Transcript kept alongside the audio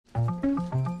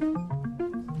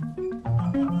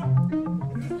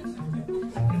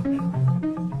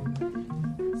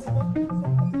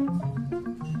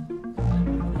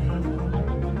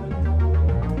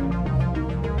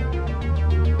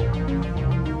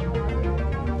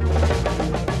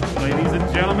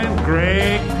and gentlemen,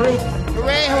 Greg Proof.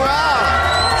 Hooray,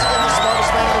 hurrah! Once again, the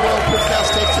smartest man in the world, Proofcast,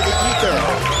 takes to the ether.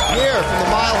 Here from the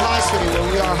Mile High City,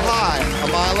 where we are high, a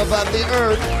mile above the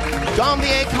earth,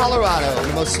 Denver, Colorado,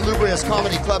 the most salubrious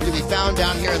comedy club to be found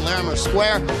down here in Larimer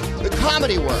Square. The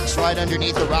Comedy Works, right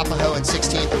underneath Arapahoe and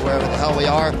 16th, or wherever the hell we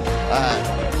are.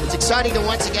 It's exciting to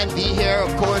once again be here,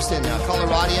 of course, in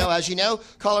Colorado. As you know,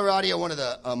 Colorado, one of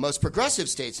the most progressive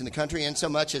states in the country, in so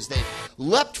much as they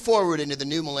leapt forward into the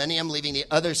new millennium, leaving the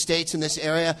other states in this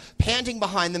area panting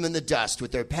behind them in the dust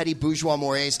with their petty bourgeois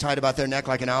mores tied about their neck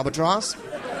like an albatross.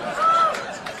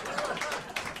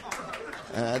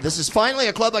 This is finally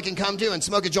a club I can come to and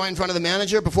smoke a joint in front of the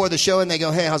manager before the show, and they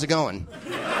go, "Hey, how's it going?"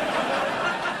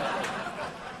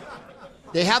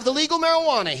 They have the legal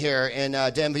marijuana here in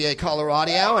Denver,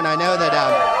 Colorado, and I know that...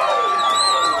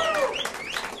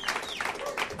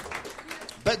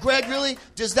 But, Greg, really,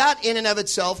 does that in and of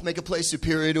itself make a place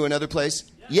superior to another place?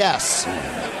 Yes.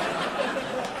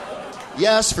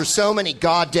 Yes, for so many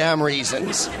goddamn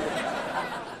reasons.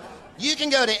 You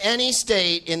can go to any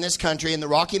state in this country, in the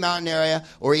Rocky Mountain area,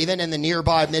 or even in the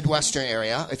nearby Midwestern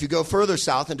area. If you go further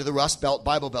south into the Rust Belt,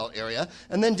 Bible Belt area,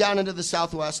 and then down into the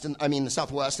Southwest and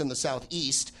the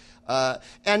Southeast,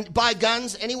 and buy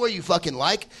guns anywhere you fucking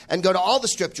like, and go to all the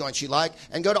strip joints you like,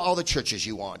 and go to all the churches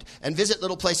you want, and visit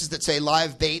little places that say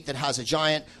live bait, that has a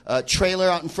giant trailer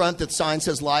out in front that sign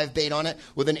says live bait on it,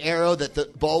 with an arrow that the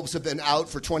bulbs have been out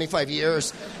for 25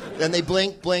 years. Then they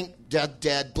blink, blink, dead,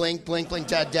 dead, blink, blink, blink,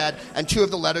 dead, dead, and two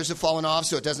of the letters have fallen off,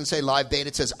 so it doesn't say live bait,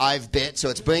 it says I've bit, so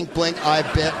it's blink, blink,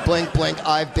 I've bit, blink, blink,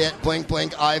 I've bit, blink,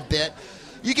 blink, I've bit.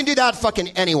 You can do that fucking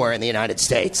anywhere in the United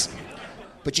States.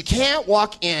 But you can't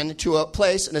walk into a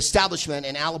place, an establishment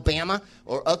in Alabama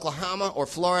or Oklahoma or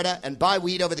Florida and buy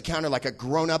weed over the counter like a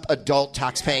grown-up adult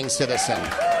tax-paying citizen.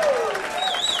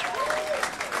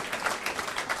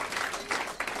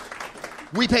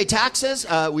 We pay taxes,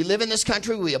 we live in this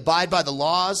country, we abide by the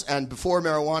laws, and before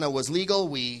marijuana was legal,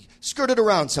 we skirted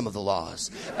around some of the laws.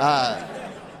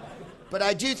 But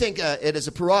I do think it is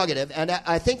a prerogative, and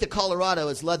I think that Colorado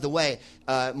has led the way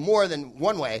more than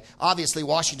one way. Obviously,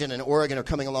 Washington and Oregon are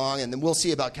coming along, and then we'll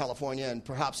see about California and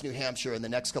perhaps New Hampshire in the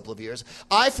next couple of years.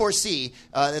 I foresee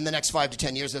in the next 5 to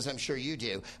 10 years, as I'm sure you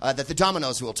do, that the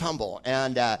dominoes will tumble.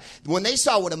 And when they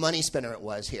saw what a money spinner it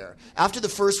was here, after the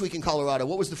first week in Colorado,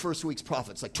 what was the first week's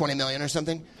profits, like $20 million or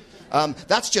something?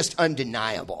 That's just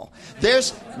undeniable.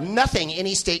 There's nothing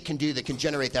any state can do that can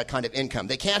generate that kind of income.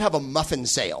 They can't have a muffin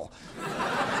sale.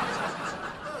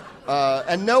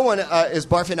 And no one is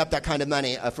barfing up that kind of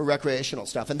money for recreational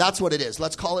stuff. And that's what it is.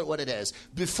 Let's call it what it is.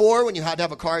 Before, when you had to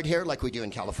have a card here, like we do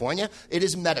in California, it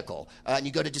is medical. And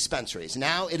you go to dispensaries.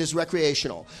 Now it is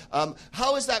recreational.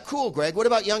 How is that cool, Greg? What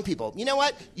about young people? You know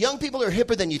what? Young people are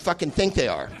hipper than you fucking think they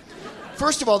are.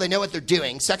 First of all, they know what they're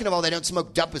doing. Second of all, they don't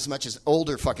smoke dope as much as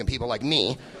older fucking people like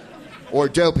me. Or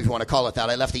dope, if you want to call it that.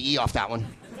 I left the E off that one.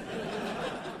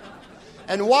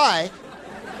 And why?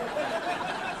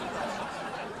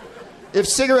 If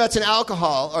cigarettes and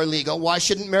alcohol are legal, why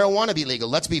shouldn't marijuana be legal?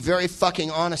 Let's be very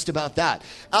fucking honest about that.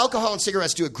 Alcohol and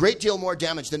cigarettes do a great deal more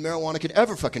damage than marijuana could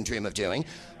ever fucking dream of doing.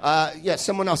 Yes,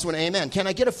 someone else want amen. Can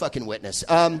I get a fucking witness?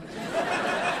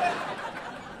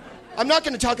 I'm not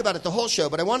going to talk about it the whole show,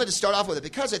 but I wanted to start off with it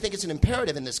because I think it's an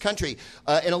imperative in this country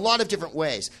in a lot of different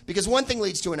ways. Because one thing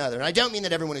leads to another. And I don't mean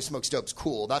that everyone who smokes dope's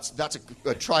cool. That's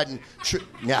a tried and true...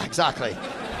 Yeah, exactly.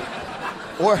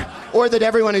 Or that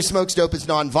everyone who smokes dope is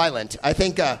nonviolent. I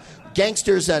think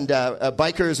gangsters and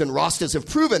bikers and Rastas have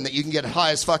proven that you can get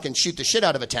high as fuck and shoot the shit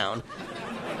out of a town.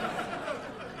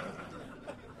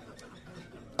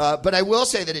 But I will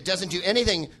say that it doesn't do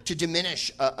anything to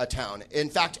diminish a town. In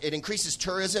fact, it increases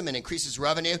tourism and increases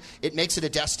revenue. It makes it a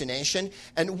destination.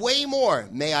 And way more,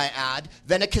 may I add,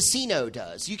 than a casino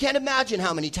does. You can't imagine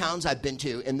how many towns I've been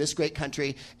to in this great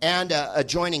country and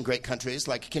adjoining great countries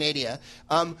like Canada,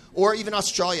 or even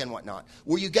Australia and whatnot,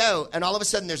 where you go and all of a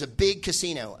sudden there's a big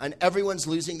casino and everyone's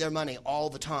losing their money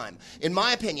all the time. In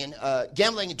my opinion,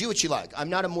 gambling, do what you like. I'm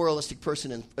not a moralistic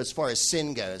person as far as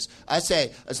sin goes. I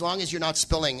say, as long as you're not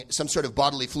spilling some sort of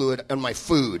bodily fluid on my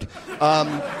food.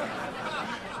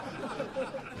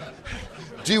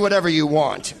 Do whatever you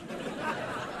want.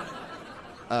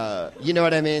 You know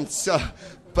what I mean? So,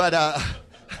 but I'm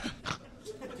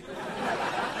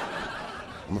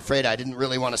afraid I didn't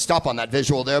really want to stop on that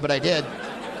visual there, but I did.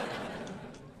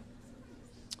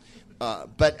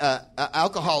 But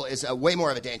alcohol is way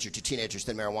more of a danger to teenagers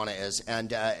than marijuana is,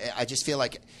 and I just feel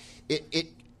like it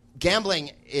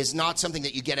gambling is not something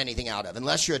that you get anything out of,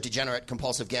 unless you're a degenerate,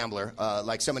 compulsive gambler,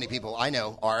 like so many people I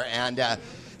know are, and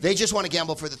they just want to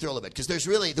gamble for the thrill of it. Because there's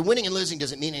really, the winning and losing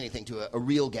doesn't mean anything to a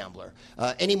real gambler,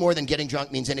 any more than getting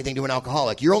drunk means anything to an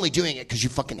alcoholic. You're only doing it because you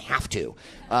fucking have to.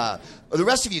 The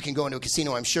rest of you can go into a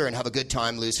casino, I'm sure, and have a good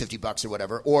time, lose $50 or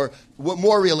whatever, or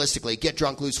more realistically, get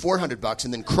drunk, lose $400,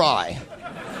 and then cry.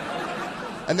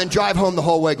 And then drive home the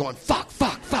whole way going, fuck,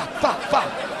 fuck, fuck, fuck,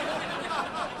 fuck.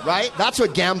 Right? That's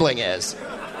what gambling is.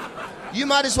 You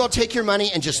might as well take your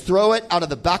money and just throw it out of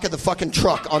the back of the fucking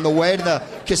truck on the way to the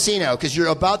casino, because you're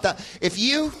about that. If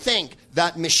you think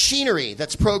that machinery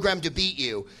that's programmed to beat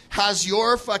you has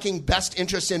your fucking best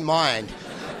interest in mind,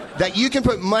 that you can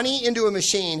put money into a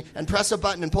machine and press a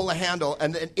button and pull a handle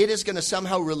and it is going to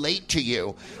somehow relate to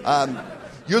you,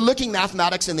 you're looking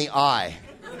mathematics in the eye.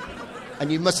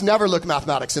 And you must never look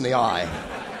mathematics in the eye.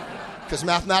 Because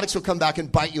mathematics will come back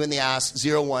and bite you in the ass.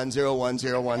 0 1 0 1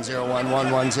 0 1 0 1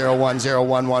 1 1 0 1 0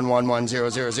 1 1 1 1 0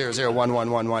 0 0 0 1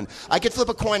 1 1 1. I could flip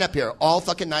a coin up here all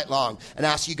fucking night long and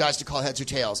ask you guys to call heads or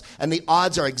tails. And the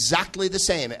odds are exactly the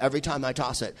same every time I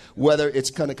toss it, whether it's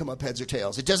going to come up heads or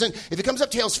tails. It doesn't, if it comes up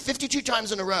tails 52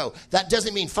 times in a row, that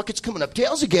doesn't mean, fuck, it's coming up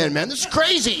tails again, man. This is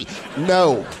crazy.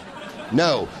 No.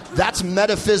 That's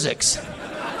metaphysics.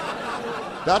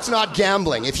 That's not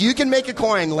gambling. If you can make a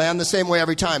coin land the same way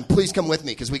every time, please come with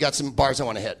me, because we got some bars I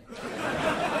want to hit.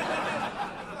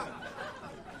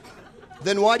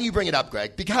 Then why do you bring it up,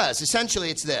 Greg? Because essentially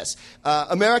it's this.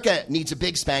 America needs a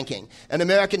big spanking, and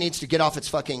America needs to get off its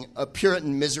fucking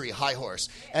Puritan misery high horse.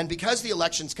 And because the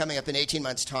election's coming up in 18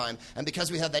 months' time, and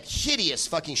because we had that hideous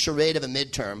fucking charade of a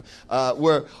midterm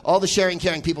where all the sharing,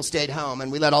 caring people stayed home,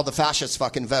 and we let all the fascists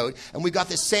fucking vote, and we've got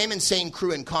this same insane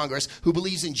crew in Congress who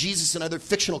believes in Jesus and other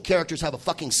fictional characters have a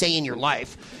fucking say in your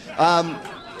life.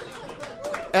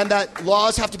 And that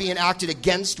laws have to be enacted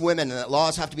against women, and that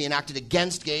laws have to be enacted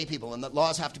against gay people, and that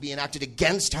laws have to be enacted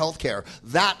against healthcare.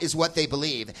 That is what they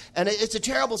believe. And it's a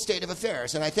terrible state of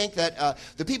affairs. And I think that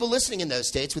the people listening in those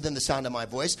states, within the sound of my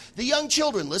voice, the young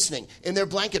children listening in their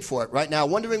blanket fort right now,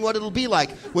 wondering what it'll be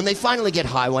like when they finally get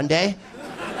high one day.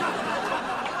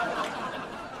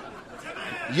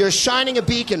 You're shining a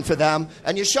beacon for them,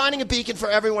 and you're shining a beacon for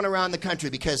everyone around the country,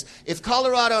 because if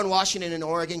Colorado and Washington and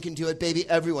Oregon can do it, baby,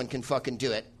 everyone can fucking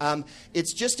do it.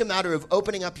 It's just a matter of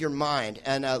opening up your mind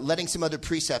and letting some other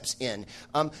precepts in.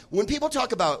 When people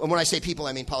talk about, and when I say people,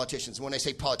 I mean politicians. And when I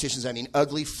say politicians, I mean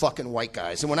ugly fucking white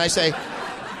guys. And when I say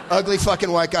ugly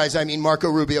fucking white guys, I mean Marco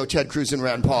Rubio, Ted Cruz, and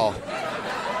Rand Paul.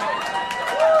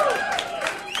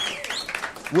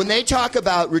 When they talk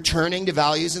about returning to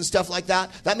values and stuff like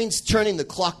that, that means turning the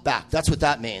clock back. That's what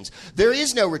that means. There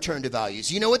is no return to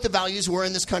values. You know what the values were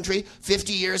in this country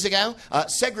 50 years ago?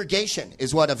 Segregation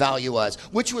is what a value was,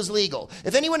 which was legal.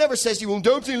 If anyone ever says to you, well,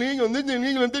 don't say legal,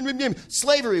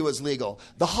 slavery was legal.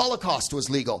 The Holocaust was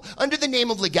legal. Under the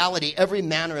name of legality, every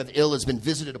manner of ill has been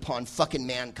visited upon fucking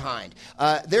mankind.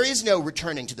 There is no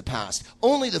returning to the past.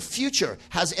 Only the future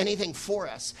has anything for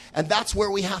us. And that's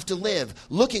where we have to live,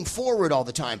 looking forward all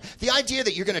the time. The idea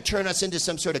that you're going to turn us into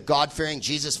some sort of God-fearing,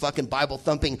 Jesus fucking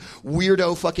Bible-thumping,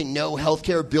 weirdo fucking no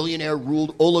healthcare,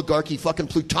 billionaire-ruled oligarchy fucking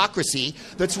plutocracy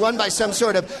that's run by some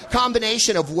sort of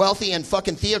combination of wealthy and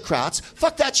fucking theocrats,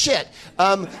 fuck that shit.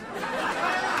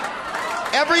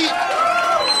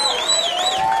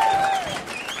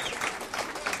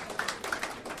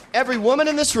 Every woman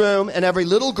in this room and every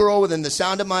little girl within the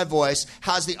sound of my voice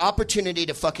has the opportunity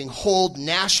to fucking hold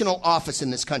national office in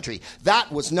this country.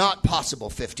 That was not possible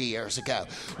 50 years ago.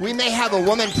 We may have a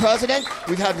woman president.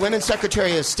 We've had women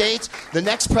secretary of state. The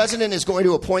next president is going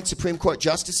to appoint Supreme Court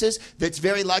justices. It's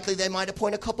very likely they might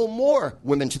appoint a couple more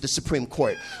women to the Supreme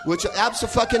Court, which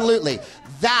absolutely,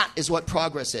 that is what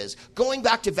progress is. Going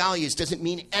back to values doesn't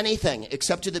mean anything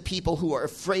except to the people who are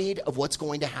afraid of what's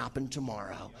going to happen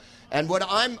tomorrow. And what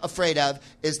I'm afraid of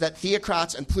is that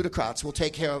theocrats and plutocrats will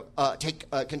take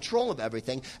control of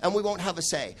everything, and we won't have a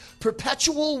say.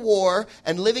 Perpetual war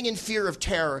and living in fear of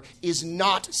terror is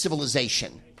not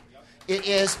civilization. It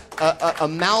is a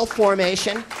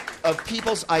malformation of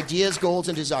people's ideas, goals,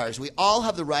 and desires. We all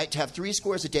have the right to have 3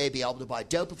 squares a day, be able to buy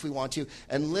dope if we want to,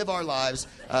 and live our lives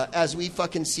as we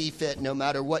fucking see fit, no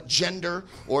matter what gender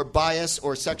or bias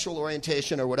or sexual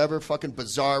orientation or whatever fucking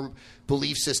bizarre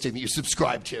belief system you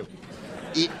subscribe to,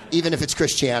 even if it's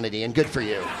Christianity, and good for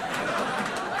you.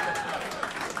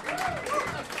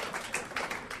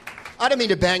 I don't mean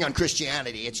to bang on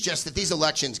Christianity. It's just that these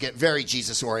elections get very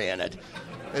Jesus-oriented.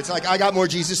 It's like, I got more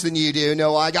Jesus than you do.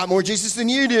 No, I got more Jesus than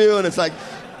you do. And it's like,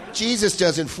 Jesus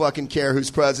doesn't fucking care who's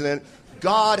president.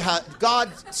 God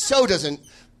so doesn't.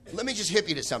 Let me just hip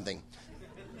you to something.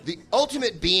 The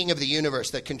ultimate being of the universe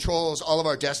that controls all of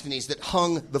our destinies, that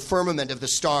hung the firmament of the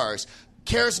stars,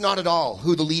 cares not at all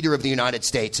who the leader of the United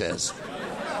States is.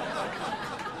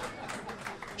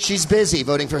 She's busy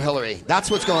voting for Hillary.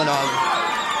 That's what's going on.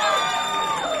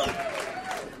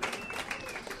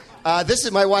 This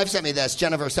is my wife sent me this.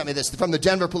 Jennifer sent me this from the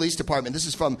Denver Police Department. This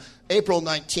is from April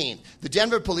 19th. The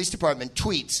Denver Police Department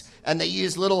tweets, and they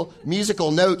use little musical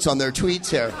notes on their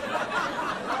tweets here.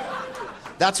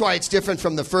 That's why it's different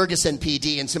from the Ferguson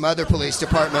PD and some other police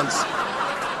departments.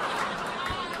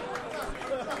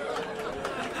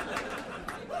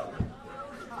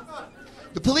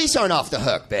 The police aren't off the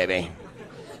hook, baby.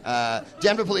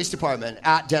 Denver Police Department,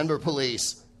 at Denver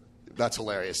Police. That's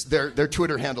hilarious. Their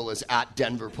Twitter handle is at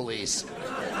Denver Police.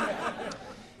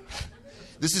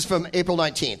 This is from April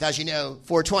 19th. As you know,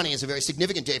 420 is a very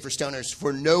significant day for stoners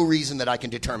for no reason that I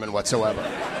can determine whatsoever.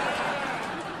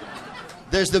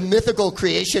 There's the mythical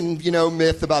creation,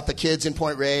 myth about the kids in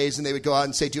Point Reyes, and they would go out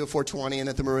and say, do a 420, and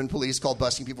that the Maroon Police called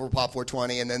busting people for Pop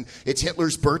 420, and then it's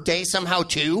Hitler's birthday somehow,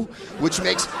 too, which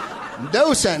makes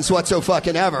no sense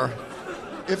whatsoever.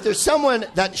 If there's someone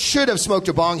that should have smoked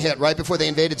a bong hit right before they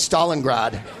invaded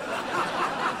Stalingrad.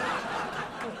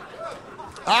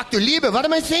 Ach du Liebe, what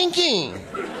am I thinking?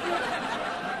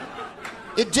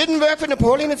 It didn't work for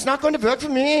Napoleon, it's not going to work for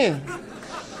me.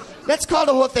 Let's call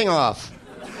the whole thing off.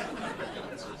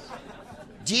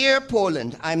 Dear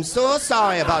Poland, I'm so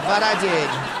sorry about what I did.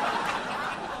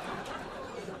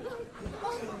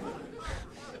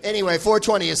 Anyway,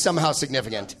 420 is somehow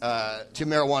significant to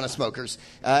marijuana smokers.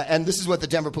 And this is what the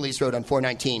Denver police wrote on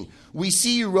 419. We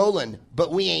see you rolling,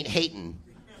 but we ain't hating.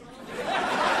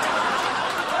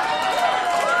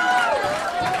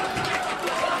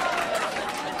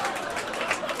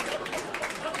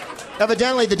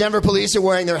 Evidently, the Denver police are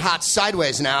wearing their hats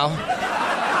sideways now.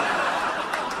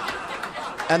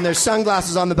 And their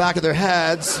sunglasses on the back of their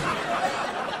heads.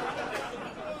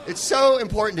 It's so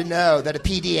important to know that a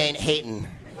PD ain't hating.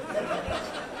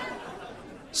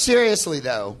 Seriously,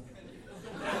 though.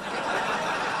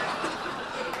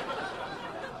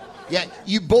 Yeah,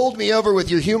 you bowled me over with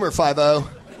your humor, 5-0.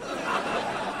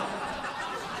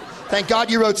 Thank God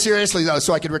you wrote seriously, though,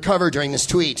 so I could recover during this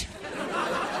tweet.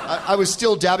 I was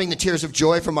still dabbing the tears of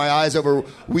joy from my eyes over,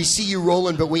 we see you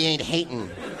rolling, but we ain't hating.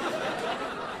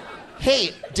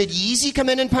 Hey, did Yeezy come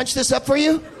in and punch this up for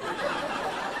you?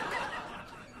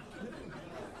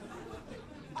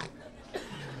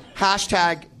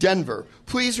 Hashtag Denver.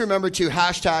 Please remember to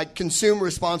hashtag consume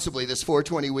responsibly this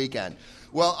 420 weekend.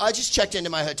 Well, I just checked into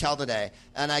my hotel today,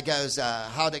 and I goes,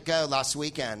 how'd it go last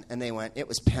weekend? And they went, it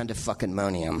was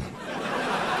pandemonium.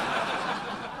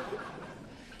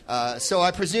 So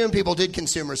I presume people did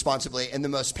consume responsibly in the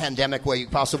most pandemic way you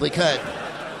possibly could.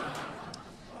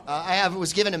 I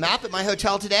was given a map at my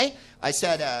hotel today. I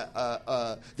said,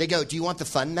 they go, do you want the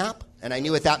fun map? And I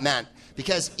knew what that meant.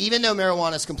 Because even though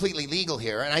marijuana is completely legal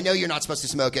here, and I know you're not supposed to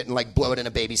smoke it and, blow it in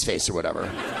a baby's face or whatever.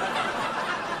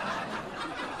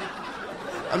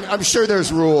 I'm sure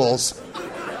there's rules.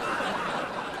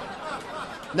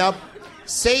 Now,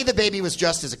 say the baby was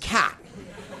dressed as a cat.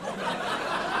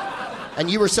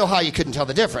 And you were so high you couldn't tell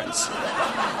the difference.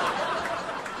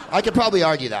 I could probably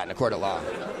argue that in a court of law.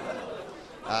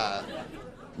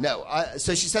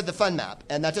 So she said the fun map,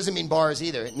 and that doesn't mean bars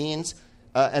either. It means,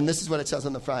 and this is what it says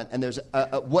on the front, and there's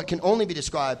what can only be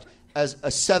described as a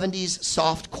 70s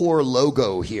softcore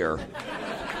logo here.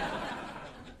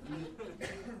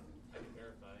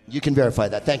 You can verify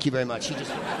that. Thank you very much.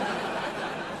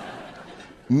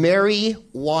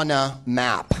 Marijuana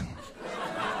map.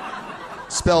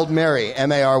 Spelled Mary,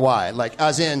 M-A-R-Y,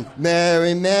 as in,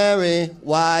 Mary, Mary,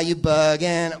 why you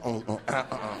bugging?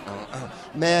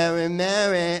 Mary,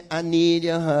 Mary, I need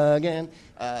your hugging.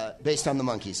 Based on the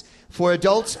Monkees. For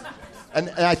adults, and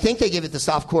I think they give it the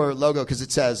softcore logo because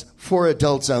it says, for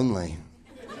adults only.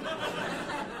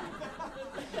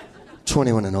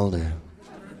 21 and older.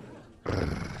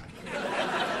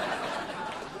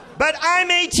 But I'm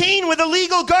 18 with a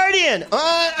legal guardian.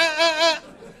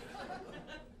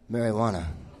 Marijuana.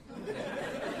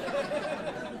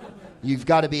 You've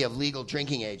got to be of legal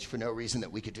drinking age for no reason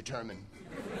that we could determine.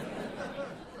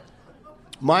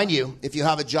 Mind you, if you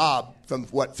have a job from,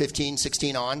 15,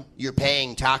 16 on, you're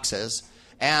paying taxes,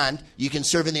 and you can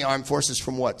serve in the armed forces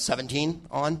from, 17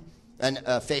 on, and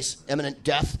face imminent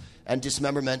death and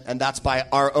dismemberment, and that's by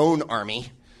our own army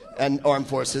and armed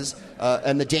forces,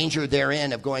 and the danger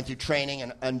therein of going through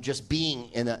training and just being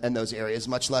in those areas,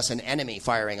 much less an enemy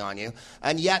firing on you,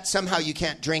 and yet somehow you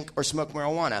can't drink or smoke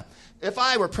marijuana. If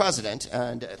I were president,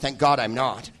 and thank God I'm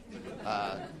not,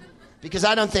 Because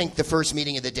I don't think the first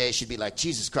meeting of the day should be like,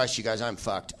 Jesus Christ, you guys, I'm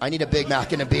fucked. I need a Big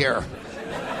Mac and a beer.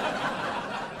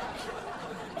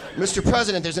 Mr.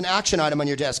 President, there's an action item on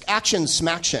your desk. Action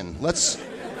smaction. Let's...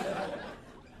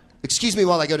 Excuse me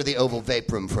while I go to the Oval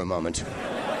Vape Room for a moment.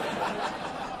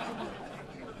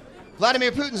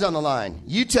 Vladimir Putin's on the line.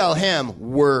 You tell him,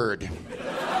 word.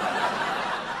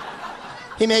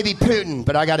 He may be Putin,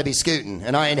 but I gotta be scootin',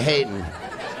 and I ain't hatin'.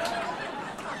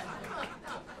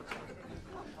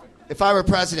 If I were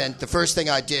president, the first thing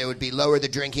I'd do would be lower the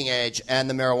drinking age and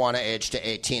the marijuana age to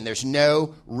 18. There's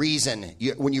no reason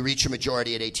when you reach your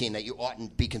majority at 18 that you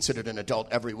oughtn't be considered an adult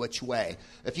every which way.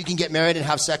 If you can get married and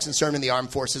have sex and serve in the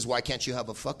armed forces, why can't you have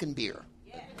a fucking beer?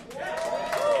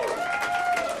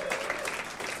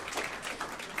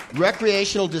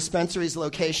 Recreational dispensaries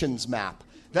locations map.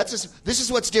 This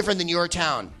is what's different than your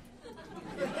town.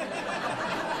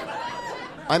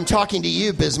 I'm talking to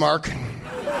you, Bismarck.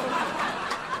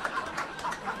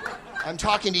 I'm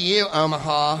talking to you,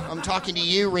 Omaha. I'm talking to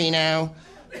you, Reno.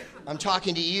 I'm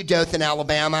talking to you, Dothan,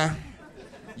 Alabama.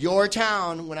 Your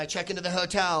town, when I check into the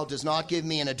hotel, does not give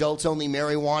me an adults-only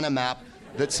marijuana map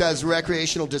that says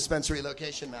recreational dispensary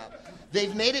location map.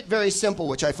 They've made it very simple,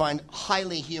 which I find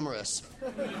highly humorous.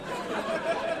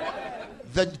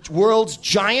 The world's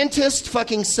giantest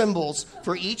fucking symbols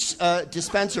for each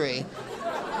dispensary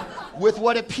with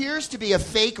what appears to be a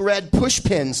fake red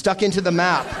pushpin stuck into the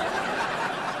map.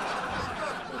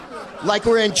 Like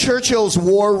we're in Churchill's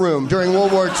war room during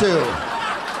World War II.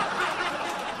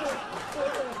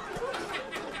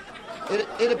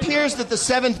 It appears that the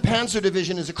 7th Panzer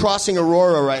Division is crossing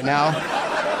Aurora right now.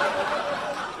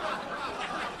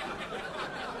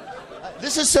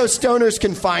 This is so stoners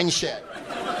can find shit.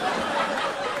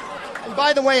 And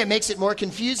by the way, it makes it more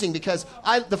confusing because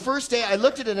the first day I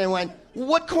looked at it and I went,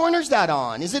 what corner's that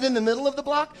on? Is it in the middle of the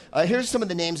block? Here's some of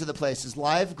the names of the places.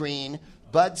 Live Green,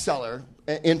 Bud Cellar,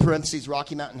 in parentheses,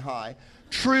 Rocky Mountain High.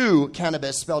 True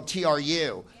Cannabis, spelled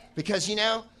T-R-U. Because, you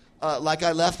know, like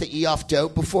I left the E off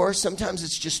dope before, sometimes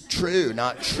it's just true,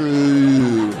 not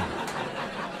true.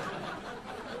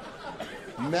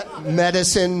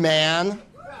 Medicine Man.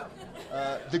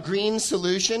 The Green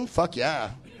Solution, fuck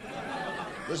yeah.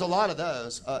 There's a lot of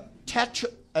those.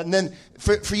 And then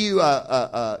for you,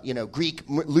 Greek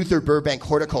Luther Burbank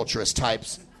horticulturist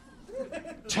types,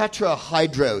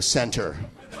 Tetrahydro Center.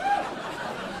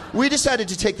 We decided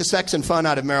to take the sex and fun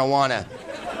out of marijuana.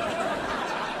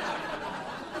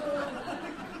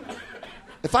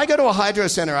 If I go to a hydro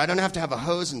center, I don't have to have a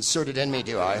hose inserted in me,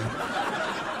 do I?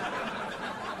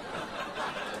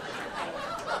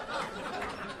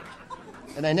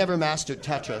 And I never mastered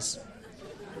Tetris.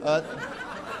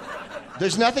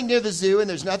 There's nothing near the zoo, and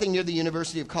there's nothing near the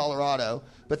University of Colorado,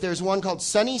 but there's one called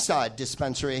Sunnyside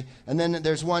Dispensary, and then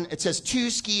there's one, it says 2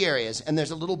 ski areas, and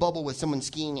there's a little bubble with someone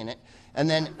skiing in it. And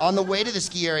then on the way to the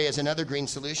ski area is another Green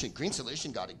Solution. Green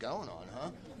Solution got it going on, huh?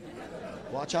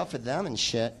 Watch out for them and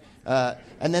shit.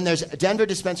 And then there's a Denver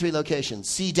dispensary location.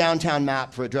 See downtown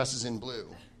map for addresses in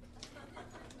blue.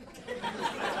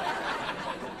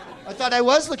 I thought I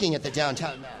was looking at the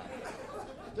downtown map.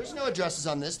 There's no addresses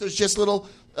on this. There's just little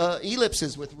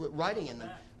ellipses with writing in them.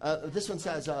 This one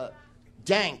says,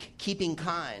 Dank, keeping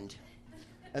kind.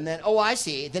 And then, oh, I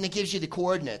see. Then it gives you the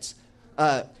coordinates.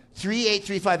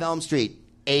 3835 Elm Street,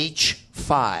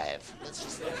 H5. Let's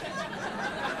just...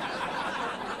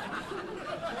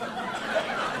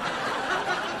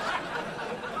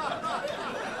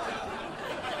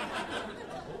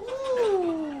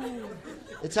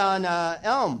 It's on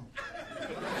Elm.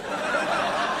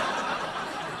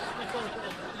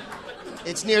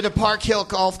 It's near the Park Hill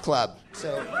Golf Club.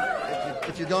 So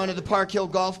if you're going to the Park Hill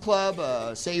Golf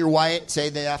Club, say you're white, say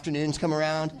the afternoons come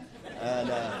around, and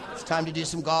it's time to do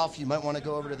some golf, you might want to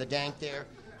go over to the Dank there.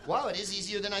 Wow, it is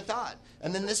easier than I thought.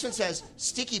 And then this one says,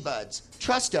 Sticky Buds,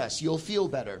 trust us, you'll feel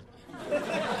better.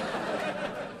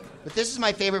 But this is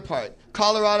my favorite part.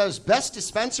 Colorado's best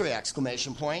dispensary,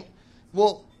 exclamation point.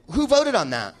 Well, who voted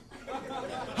on that?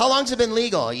 How long's it been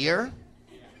legal? A year?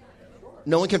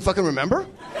 No one can fucking remember?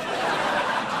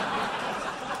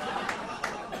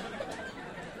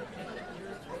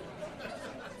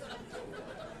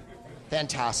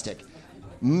 Fantastic.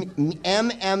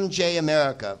 MMJ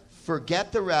America.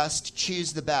 Forget the rest,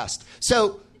 choose the best.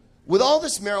 So, with all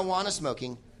this marijuana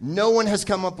smoking, no one has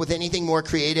come up with anything more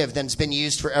creative than's been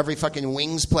used for every fucking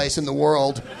wings place in the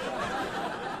world.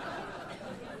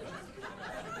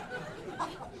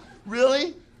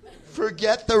 Really?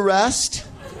 Forget the rest?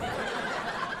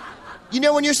 You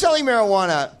know, when you're selling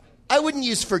marijuana, I wouldn't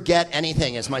use forget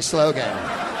anything as my slogan.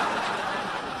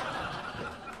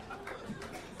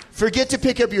 Forget to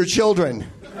pick up your children.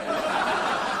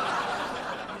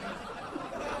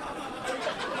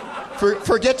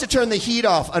 Forget to turn the heat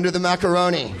off under the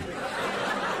macaroni.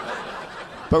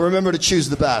 But remember to choose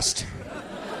the best.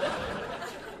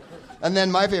 And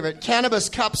then my favorite, Cannabis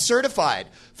Cup certified.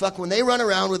 Fuck, when they run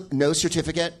around with no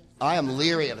certificate, I am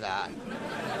leery of that.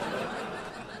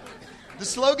 The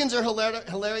slogans are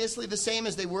hilariously the same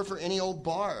as they were for any old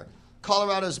bar.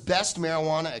 Colorado's best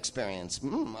marijuana experience.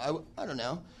 I don't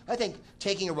know. I think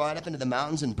taking a ride up into the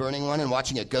mountains and burning one and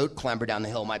watching a goat clamber down the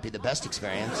hill might be the best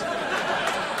experience.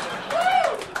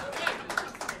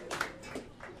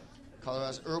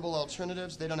 Colorado's herbal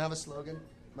alternatives, they don't have a slogan.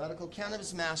 Medical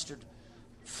cannabis mastered.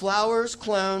 Flowers,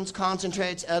 clones,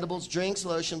 concentrates, edibles, drinks,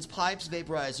 lotions, pipes,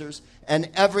 vaporizers, and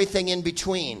everything in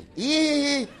between.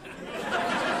 Yee!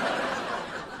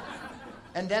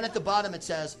 And then at the bottom it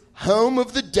says, home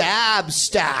of the dab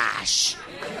stash.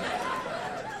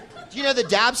 Do you know the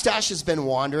dab stash has been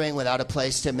wandering without a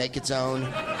place to make its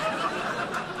own?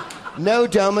 No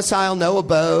domicile, no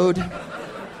abode.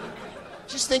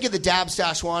 Just think of the dab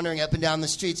stash wandering up and down the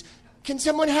streets. Can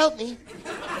someone help me?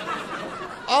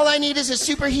 All I need is a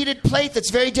superheated plate that's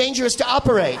very dangerous to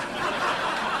operate.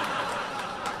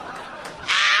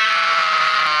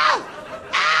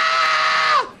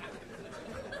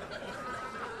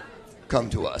 Come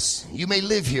to us. You may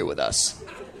live here with us.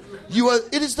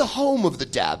 It is the home of the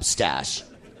dab stash.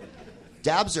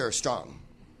 Dabs are strong,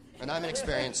 and I'm an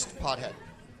experienced pothead.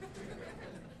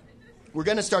 We're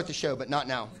going to start the show, but not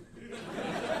now.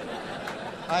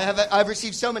 I've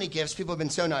received so many gifts. People have been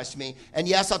so nice to me. And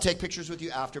yes, I'll take pictures with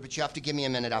you after, but you have to give me a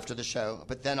minute after the show.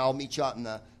 But then I'll meet you out in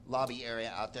the lobby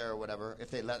area out there or whatever.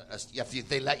 If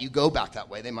they let you go back that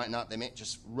way, they might not. They may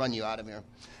just run you out of here.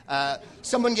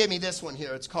 Someone gave me this one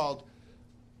here. It's called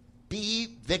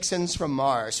Bee Vixens from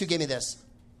Mars. Who gave me this?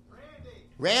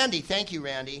 Randy. Thank you,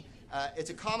 Randy. It's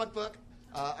a comic book.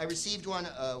 I received one,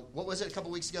 what was it, a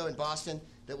couple weeks ago in Boston,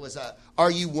 that was,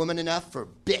 Are You Woman Enough for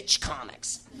Bitch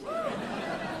Comics?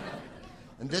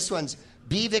 And this one's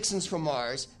Bee Vixens from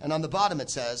Mars, and on the bottom it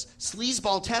says,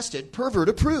 Sleazeball tested, pervert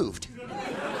approved.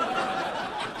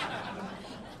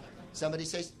 Somebody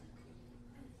say...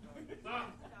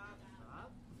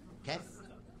 Okay.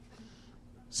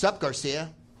 Sup, Garcia?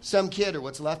 Some kid or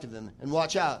what's left of them. And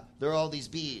watch out, there are all these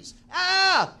bees.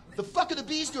 Ah! The fuck are the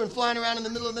bees doing flying around in the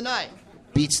middle of the night?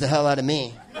 Beats the hell out of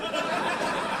me.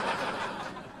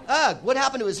 Ugh, what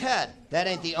happened to his head? That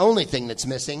ain't the only thing that's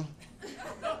missing.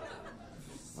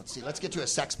 Let's see, let's get to a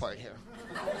sex part here.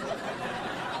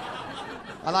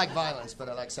 I like violence, but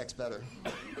I like sex better.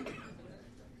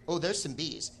 Oh, there's some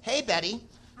bees. Hey, Betty,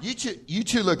 you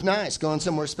two look nice. Going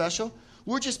somewhere special?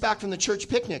 We're just back from the church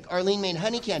picnic. Arlene made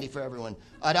honey candy for everyone.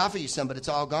 I'd offer you some, but it's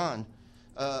all gone.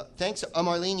 Thanks.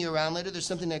 Arlene, you around later? There's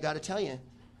something I got to tell you.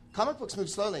 Comic books move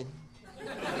slowly.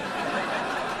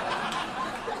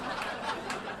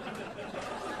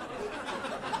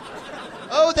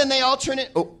 Oh, then they all turn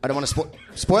it... Oh, I don't want to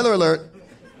spoiler alert.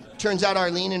 Turns out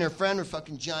Arlene and her friend were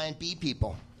fucking giant bee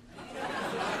people.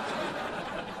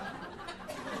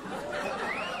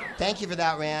 Thank you for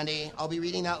that, Randy. I'll be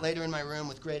reading that later in my room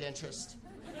with great interest.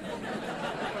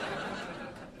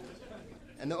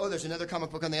 And there's another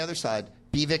comic book on the other side.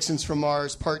 Bee Vixens from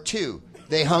Mars, Part 2.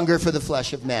 They hunger for the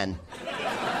flesh of men.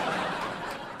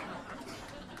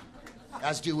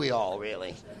 As do we all,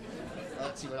 really.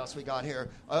 Let's see what else we got here.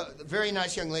 A very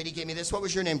nice young lady gave me this. What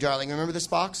was your name, darling? Remember this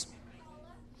box?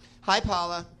 Hi,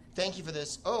 Paula. Thank you for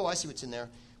this. Oh, I see what's in there.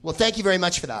 Well, thank you very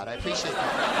much for that. I appreciate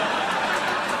that.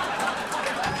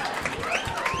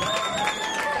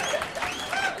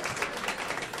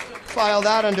 File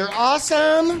that under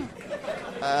awesome.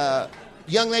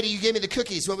 Young lady, you gave me the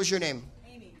cookies. What was your name?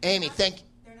 Amy. Amy, thank you.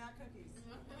 They're not cookies.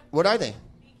 What are they?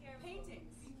 Paintings.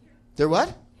 They're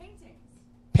what? Paintings.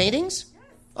 Paintings? Yes.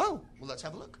 Oh, well, let's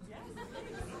have a look. Yes.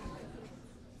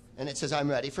 And it says, I'm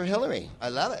ready for Hillary. I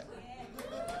love it.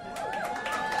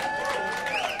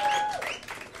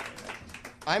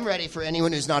 I'm ready for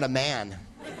anyone who's not a man.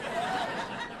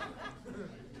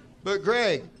 But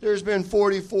Greg, there's been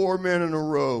 44 men in a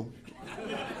row.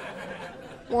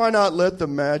 Why not let the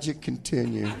magic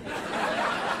continue?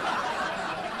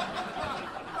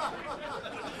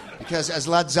 Because as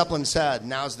Led Zeppelin said,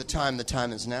 now's the time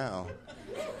is now.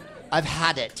 I've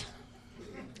had it.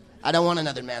 I don't want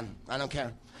another man. I don't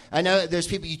care. I know there's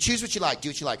people, you choose what you like, do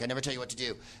what you like. I never tell you what to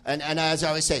do. And as I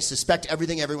always say, suspect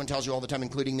everything everyone tells you all the time,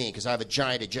 including me, because I have a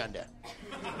giant agenda.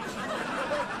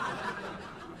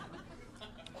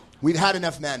 We've had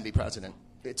enough men be president.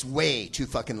 It's way too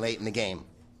fucking late in the game.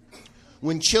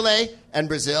 When Chile and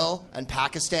Brazil and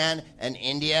Pakistan and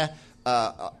India,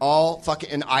 all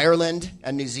fucking, and Ireland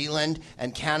and New Zealand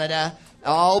and Canada,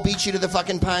 all beat you to the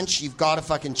fucking punch, you've got to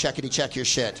fucking checkity check your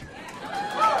shit.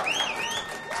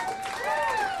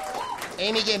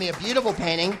 Amy gave me a beautiful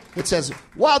painting that says,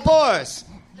 Wild Boars.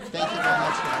 Thank you very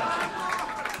much for that.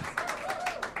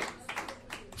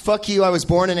 Fuck you, I was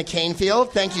born in a cane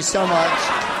field. Thank you so much.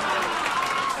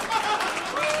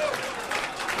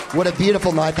 What a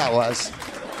beautiful night that was.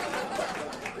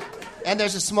 And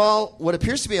there's a small, what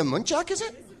appears to be a muntjak, is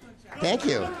it? Thank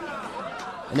you.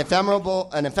 An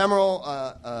ephemeral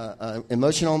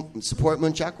emotional support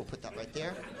muntjak. We'll put that right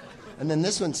there. And then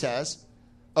this one says,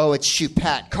 oh, it's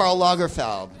Choupette, Karl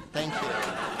Lagerfeld. Thank you.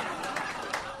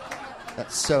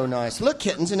 That's so nice. Look,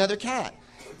 kittens, another cat.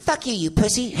 Fuck you, you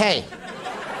pussy. Hey.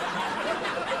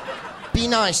 Be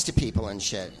nice to people and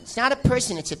shit. It's not a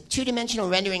person, it's a two-dimensional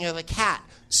rendering of a cat.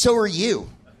 So are you.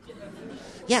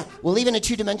 Yeah, well, even a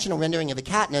two-dimensional rendering of a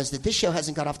cat knows that this show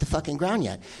hasn't got off the fucking ground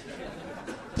yet.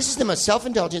 This is the most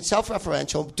self-indulgent,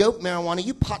 self-referential, dope marijuana,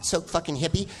 you pot-soaked fucking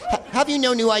hippie. Have you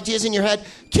no new ideas in your head?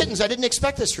 Kittens, I didn't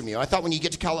expect this from you. I thought when you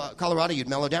get to Colorado, you'd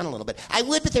mellow down a little bit. I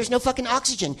would, but there's no fucking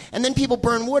oxygen. And then people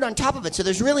burn wood on top of it, so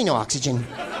there's really no oxygen.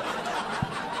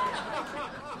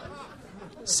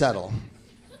 Settle.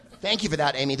 Thank you for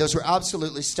that, Amy. Those were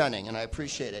absolutely stunning, and I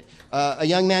appreciate it. A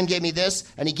young man gave me this,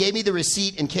 and he gave me the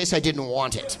receipt in case I didn't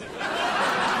want it.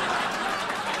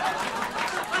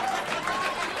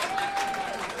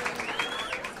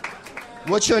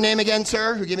 What's your name again,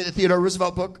 sir? Who gave me the Theodore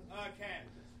Roosevelt book?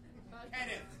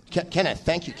 Kenneth. Kenneth.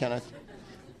 Thank you, Kenneth.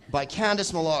 By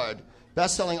Candace Millard,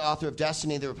 best-selling author of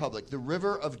Destiny of the Republic, The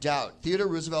River of Doubt, Theodore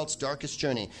Roosevelt's Darkest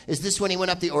Journey. Is this when he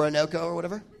went up the Orinoco or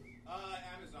whatever?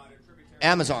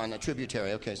 Amazon, a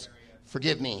tributary. Okay,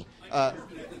 forgive me.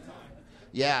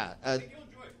 Yeah.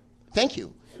 Thank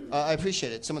you. I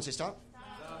appreciate it. Someone say stop.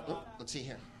 Oh, let's see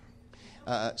here.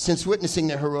 Since witnessing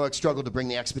their heroic struggle to bring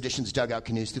the expedition's dugout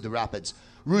canoes through the rapids,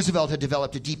 Roosevelt had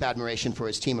developed a deep admiration for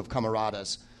his team of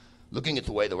camaradas. Looking at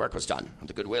the way the work was done, and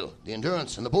the goodwill, the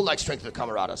endurance, and the bull-like strength of the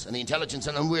camaradas, and the intelligence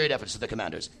and unwearied efforts of the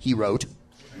commanders, he wrote,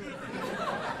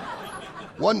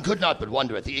 one could not but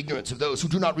wonder at the ignorance of those who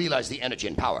do not realize the energy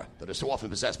and power that are so often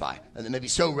possessed by, and that may be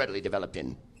so readily developed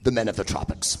in, the men of the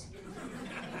tropics.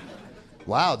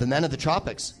 Wow, the men of the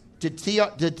tropics. Did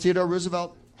Theodore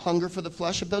Roosevelt hunger for the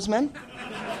flesh of those men?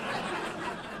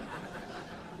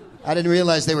 I didn't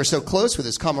realize they were so close with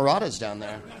his camaradas down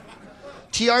there.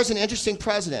 TR's an interesting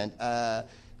president.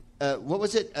 What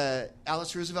was it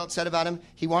Alice Roosevelt said about him?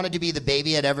 He wanted to be the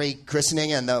baby at every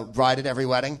christening and the bride at every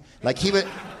wedding. Like he would...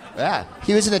 Yeah,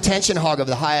 he was an attention hog of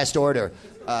the highest order.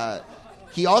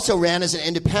 He also ran as an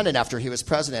independent after he was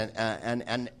president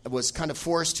and was kind of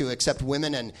forced to accept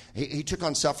women, and he took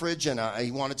on suffrage, and he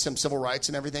wanted some civil rights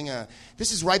and everything.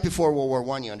 This is right before World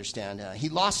War I, you understand. He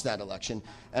lost that election,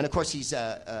 and of course he's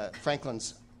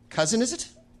Franklin's cousin, is it?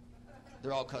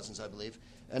 They're all cousins, I believe,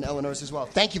 and Eleanor's as well.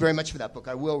 Thank you very much for that book.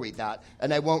 I will read that,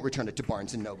 and I won't return it to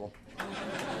Barnes & Noble.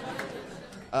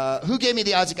 Who gave me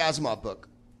the Isaac Asimov book?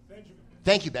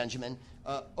 Thank you, Benjamin.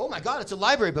 Oh, my God, it's a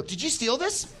library book. Did you steal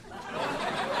this?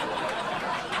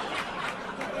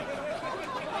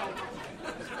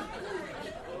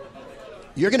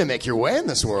 You're going to make your way in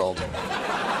this world.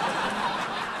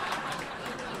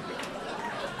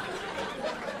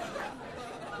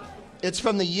 It's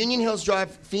from the Union Hills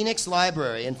Drive Phoenix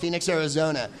Library in Phoenix,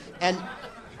 Arizona. And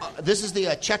this is the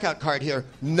checkout card here.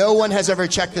 No one has ever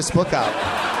checked this book out.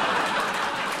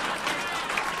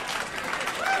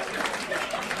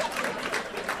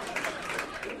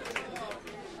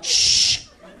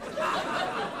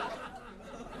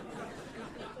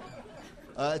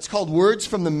 It's called Words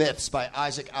from the Myths by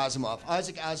Isaac Asimov.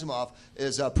 Isaac Asimov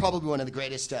is probably one of the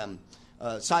greatest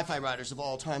sci-fi writers of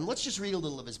all time. Let's just read a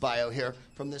little of his bio here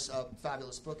from this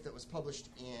fabulous book that was published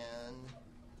in,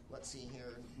 let's see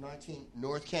here,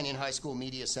 North Canyon High School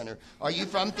Media Center. Are you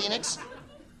from Phoenix?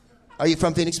 Are you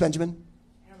from Phoenix, Benjamin?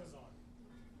 Amazon.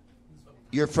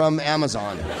 You're from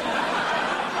Amazon.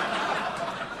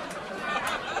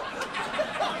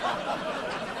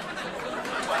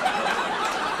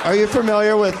 Are you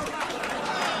familiar with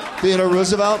Theodore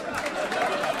Roosevelt?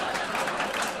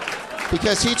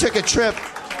 Because he took a trip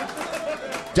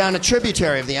down a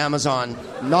tributary of the Amazon,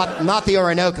 not the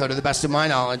Orinoco, to the best of my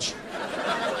knowledge.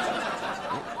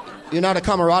 You're not a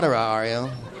camaraderie, are you?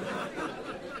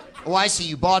 Oh, I see.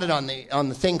 You bought it on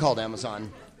the thing called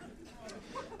Amazon.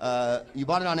 You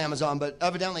bought it on Amazon, but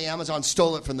evidently Amazon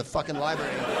stole it from the fucking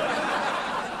library.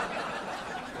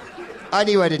 I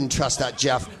knew I didn't trust that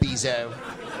Jeff Bezos.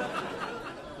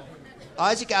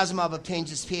 Isaac Asimov obtained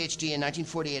his PhD in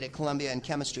 1948 at Columbia in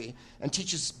chemistry and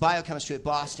teaches biochemistry at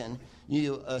Boston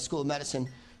School of Medicine.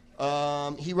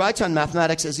 He writes on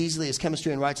mathematics as easily as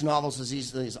chemistry and writes novels as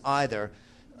easily as either.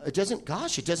 it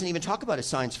doesn't even talk about his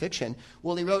science fiction.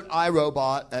 Well, he wrote I,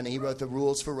 Robot, and he wrote The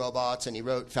Rules for Robots, and he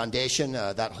wrote Foundation,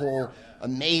 that whole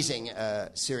amazing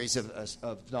series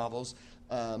of novels.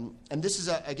 And this is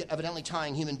evidently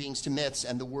tying human beings to myths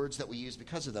and the words that we use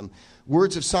because of them.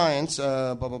 Words of science,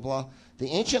 blah, blah, blah. The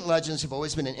ancient legends have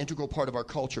always been an integral part of our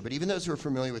culture, but even those who are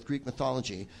familiar with Greek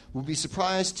mythology will be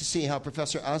surprised to see how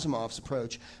Professor Asimov's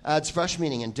approach adds fresh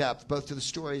meaning and depth both to the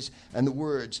stories and the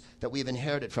words that we have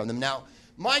inherited from them. Now,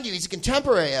 mind you, he's a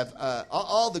contemporary of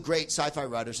all the great sci-fi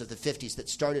writers of the 50s that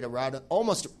started around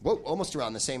almost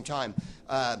around the same time.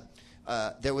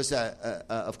 There was,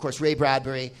 of course, Ray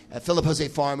Bradbury, Philip Jose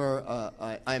Farmer.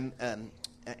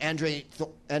 Andre.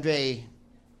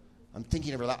 I'm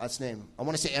thinking of her last name. I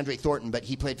want to say Andre Thornton, but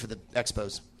he played for the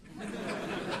Expos.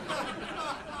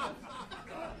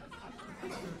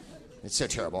 It's so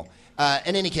terrible.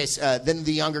 In any case, then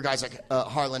the younger guys like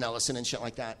Harlan Ellison and shit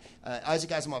like that.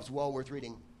 Isaac Asimov's well worth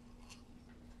reading.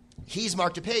 He's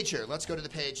marked a page here. Let's go to the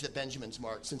page that Benjamin's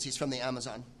marked, since he's from the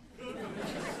Amazon.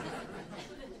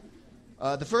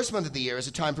 The first month of the year is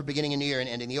a time for beginning a new year and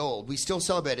ending the old. We still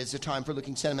celebrate it as a time for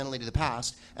looking sentimentally to the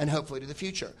past and hopefully to the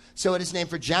future. So it is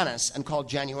named for Janus and called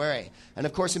January. And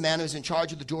of course, a man who is in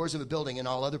charge of the doors of a building and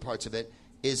all other parts of it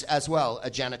is as well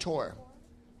a janitor.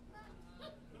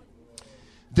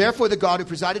 Therefore, the god who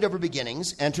presided over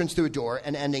beginnings, entrance through a door,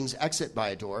 and endings, exit by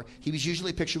a door, he was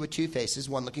usually pictured with two faces,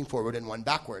 one looking forward and one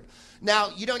backward.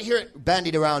 Now, you don't hear it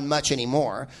bandied around much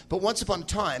anymore, but once upon a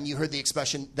time, you heard the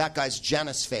expression, that guy's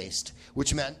Janus-faced,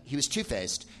 which meant he was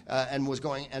two-faced and was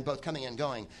going, and both coming and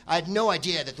going. I had no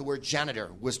idea that the word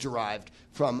janitor was derived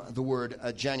from the word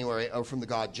January, or from the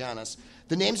god Janus.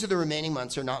 The names of the remaining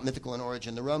months are not mythical in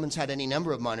origin. The Romans had any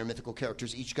number of minor mythical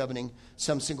characters, each governing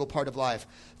some single part of life.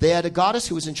 They had a goddess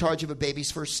who was in charge of a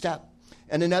baby's first step,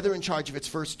 and another in charge of its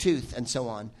first tooth, and so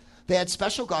on. They had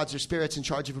special gods or spirits in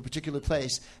charge of a particular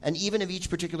place, and even of each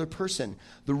particular person.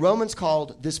 The Romans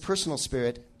called this personal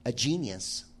spirit a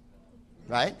genius,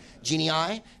 right?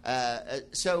 Genii.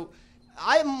 So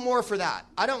I'm more for that.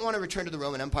 I don't want to return to the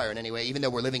Roman Empire in any way, even though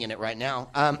we're living in it right now.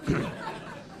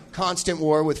 Constant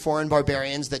war with foreign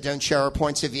barbarians that don't share our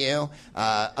points of view,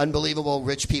 unbelievable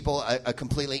rich people, a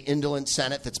completely indolent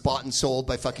Senate that's bought and sold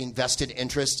by fucking vested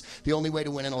interests. The only way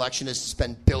to win an election is to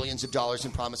spend billions of dollars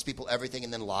and promise people everything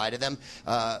and then lie to them.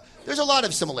 There's a lot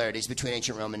of similarities between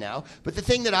ancient Rome and now, but the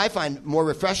thing that I find more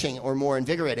refreshing or more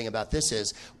invigorating about this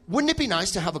is, wouldn't it be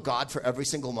nice to have a god for every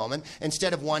single moment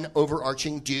instead of one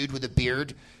overarching dude with a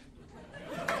beard?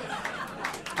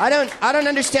 I don't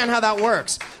understand how that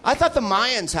works. I thought the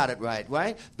Mayans had it right?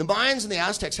 The Mayans and the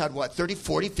Aztecs had, 30,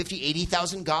 40, 50,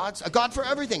 80,000 gods? A god for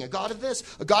everything. A god of this,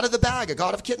 a god of the bag, a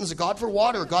god of kittens, a god for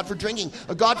water, a god for drinking,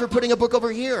 a god for putting a book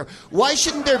over here. Why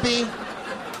shouldn't there be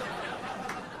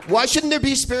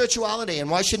spirituality, and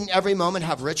why shouldn't every moment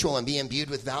have ritual and be imbued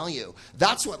with value?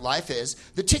 That's what life is.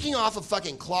 The ticking off of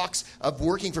fucking clocks of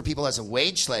working for people as a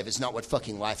wage slave is not what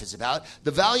fucking life is about.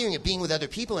 The valuing of being with other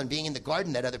people and being in the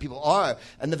garden that other people are,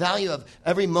 and the value of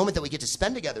every moment that we get to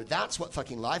spend together, that's what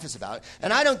fucking life is about.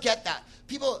 And I don't get that.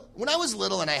 People, when I was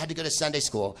little and I had to go to Sunday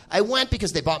school, I went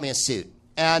because they bought me a suit.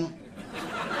 And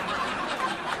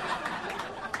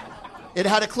it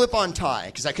had a clip-on tie,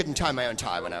 because I couldn't tie my own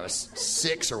tie when I was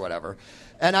 6 or whatever.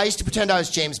 And I used to pretend I was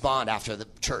James Bond after the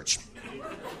church.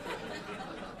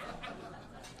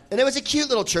 And it was a cute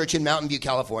little church in Mountain View,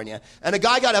 California. And a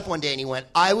guy got up one day and he went,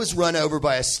 I was run over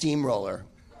by a steamroller.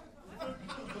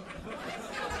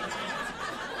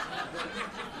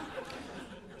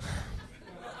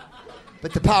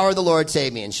 But the power of the Lord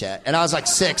saved me and shit. And I was like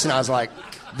 6, and I was like,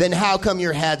 then how come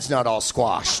your head's not all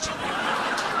squashed?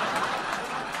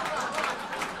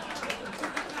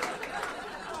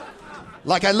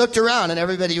 Like, I looked around and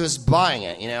everybody was buying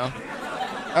it,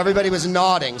 Everybody was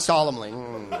nodding solemnly.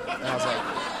 And I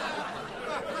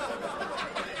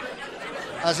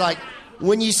was like,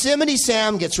 when Yosemite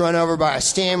Sam gets run over by a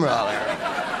steamroller,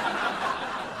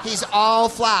 he's all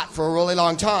flat for a really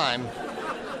long time.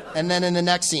 And then in the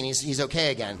next scene, he's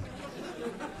okay again.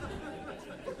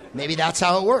 Maybe that's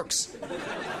how it works.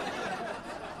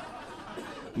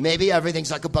 Maybe everything's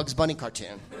like a Bugs Bunny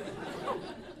cartoon.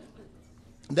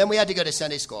 Then we had to go to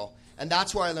Sunday school, and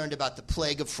that's where I learned about the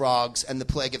plague of frogs and the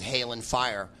plague of hail and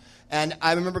fire. And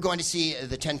I remember going to see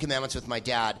the Ten Commandments with my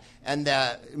dad, and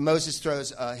Moses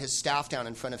throws his staff down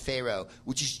in front of Pharaoh,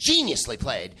 which is geniusly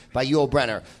played by Yul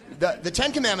Brynner. The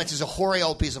Ten Commandments is a hoary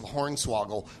old piece of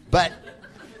hornswoggle, but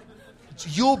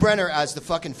Yul Brynner as the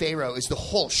fucking Pharaoh is the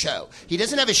whole show. He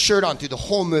doesn't have his shirt on through the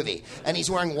whole movie, and he's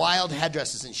wearing wild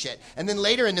headdresses and shit. And then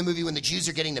later in the movie, when the Jews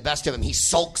are getting the best of him, he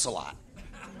sulks a lot.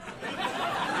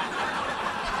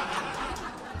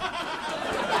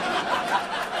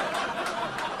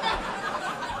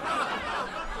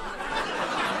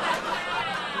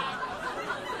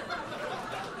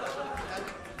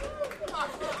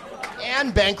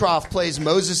 Anne Bancroft plays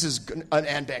Moses's...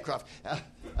 Anne Bancroft.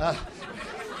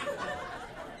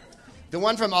 The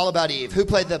one from All About Eve. Who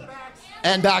played the...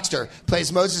 Anne Baxter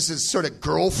plays Moses's sort of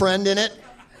girlfriend in it.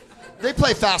 They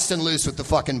play fast and loose with the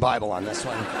fucking Bible on this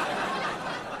one.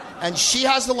 And she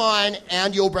has the line,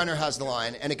 and Yul Brynner has the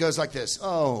line, and it goes like this.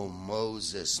 Oh,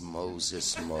 Moses,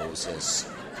 Moses, Moses.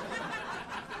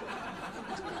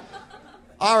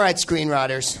 All right,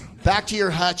 screenwriters, back to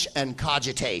your hutch and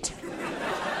cogitate.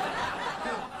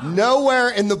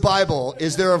 Nowhere in the Bible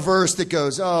is there a verse that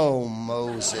goes, oh,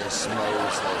 Moses,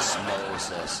 Moses,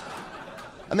 Moses.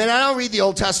 I mean, I don't read the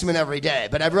Old Testament every day,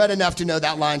 but I've read enough to know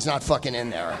that line's not fucking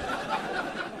in there.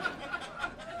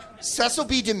 Cecil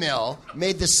B. DeMille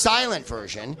made the silent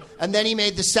version, and then he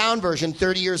made the sound version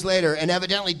 30 years later, and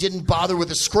evidently didn't bother with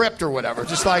a script or whatever.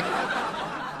 Just like,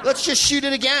 let's just shoot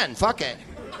it again. Fuck it.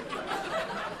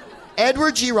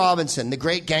 Edward G. Robinson, the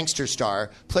great gangster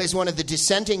star, plays one of the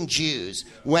dissenting Jews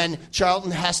when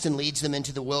Charlton Heston leads them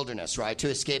into the wilderness, right, to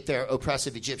escape their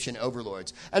oppressive Egyptian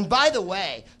overlords. And by the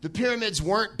way, the pyramids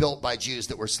weren't built by Jews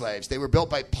that were slaves. They were built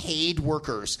by paid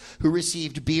workers who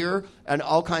received beer and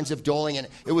all kinds of doling. And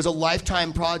it was a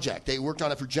lifetime project. They worked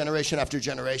on it for generation after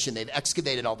generation. They've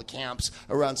excavated all the camps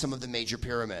around some of the major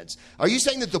pyramids. Are you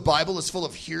saying that the Bible is full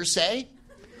of hearsay?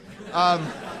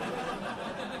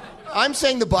 I'm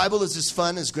saying the Bible is as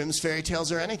fun as Grimm's fairy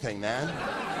tales or anything, man.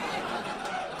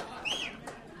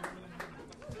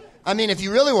 I mean, if you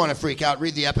really want to freak out,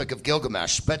 read the Epic of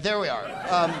Gilgamesh. But there we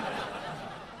are.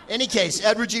 Any case,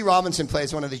 Edward G. Robinson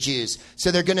plays one of the Jews.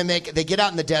 So they get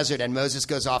out in the desert, and Moses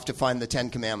goes off to find the Ten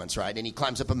Commandments, right? And he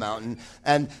climbs up a mountain.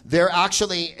 And they're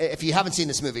actually, if you haven't seen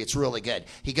this movie, it's really good.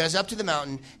 He goes up to the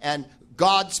mountain, and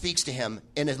God speaks to him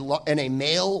in a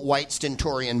male white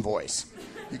stentorian voice.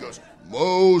 He goes,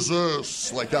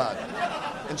 Moses, like that.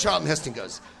 And Charlton Heston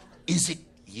goes, is it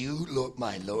you, Lord,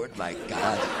 my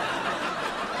God?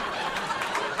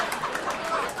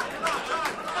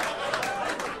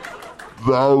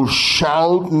 Thou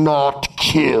shalt not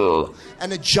kill.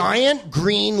 And a giant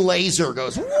green laser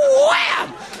goes,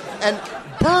 wham! And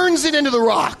burns it into the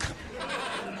rock.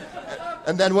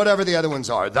 And then whatever the other ones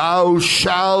are. Thou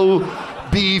shalt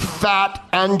be fat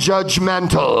and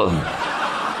judgmental.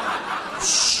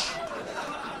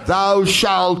 Thou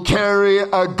shalt carry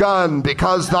a gun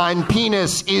because thine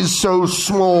penis is so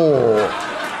small.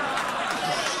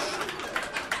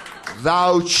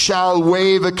 Thou shalt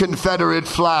wave a Confederate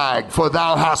flag, for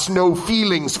thou hast no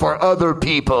feelings for other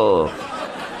people.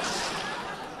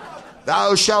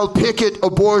 Thou shalt picket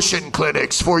abortion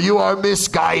clinics, for you are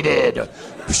misguided.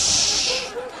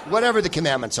 Whatever the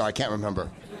commandments are, I can't remember.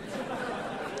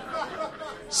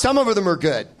 Some of them are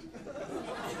good.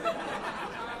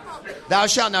 Thou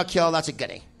shalt not kill, that's a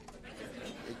goodie.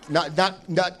 Not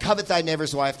covet thy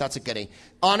neighbor's wife, that's a goodie.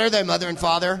 Honor thy mother and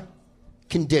father,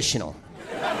 conditional.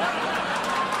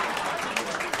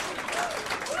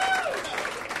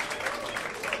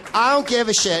 I don't give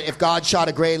a shit if God shot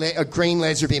a green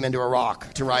laser beam into a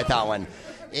rock to write that one.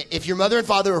 If your mother and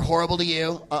father are horrible to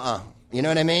you, You know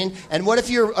what I mean? And what if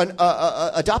you're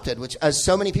adopted, which as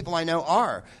so many people I know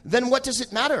are? Then what does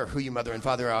it matter who your mother and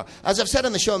father are? As I've said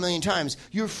on the show a million times,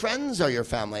 your friends are your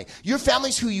family. Your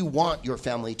family's who you want your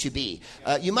family to be.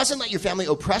 You mustn't let your family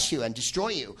oppress you and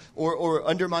destroy you or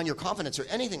undermine your confidence or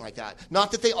anything like that.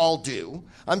 Not that they all do.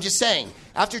 I'm just saying,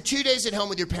 after 2 days at home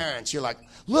with your parents, you're like,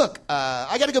 look,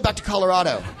 I got to go back to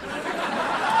Colorado.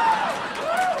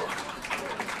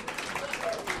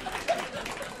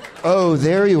 Oh,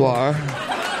 there you are.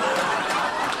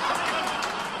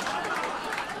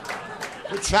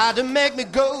 They tried to make me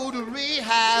go to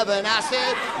rehab, and I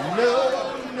said,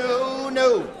 no, no,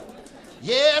 no.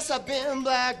 Yes, I've been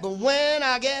black, but when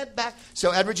I get back... So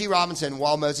Edward G. Robinson,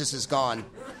 while Moses is gone,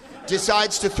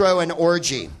 decides to throw an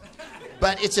orgy.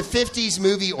 But it's a 50s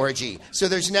movie orgy, so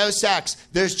there's no sex.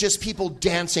 There's just people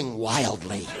dancing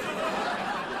wildly.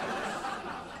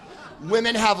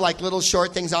 Women have like little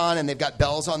short things on, and they've got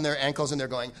bells on their ankles, and they're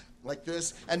going like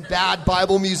this, and bad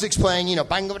Bible music's playing, you know,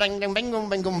 bang, bang, bang, bang, bang, bang,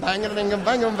 bang, bang,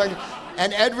 bang, bang,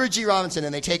 and Edward G. Robinson,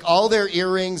 and they take all their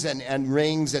earrings and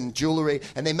rings and jewelry,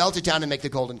 and they melt it down and make the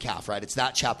golden calf, right? It's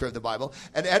that chapter of the Bible.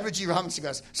 And Edward G. Robinson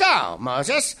goes, so,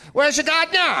 Moses, where's your God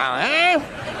now, eh?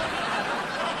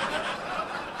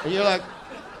 And you're like,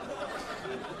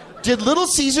 did Little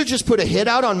Caesar just put a hit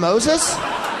out on Moses?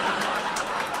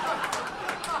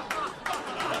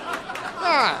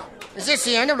 Is this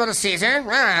the end of Little Caesar?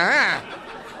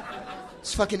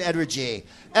 It's fucking Edward G.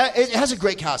 It has a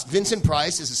great cast. Vincent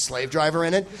Price is a slave driver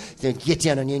in it. Then get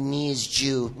down on your knees,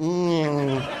 Jew.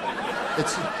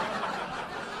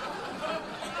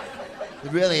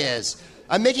 It really is.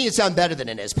 I'm making it sound better than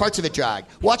it is. Parts of it drag.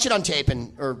 Watch it on tape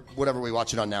or whatever we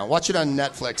watch it on now. Watch it on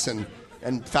Netflix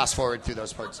and fast forward through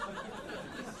those parts.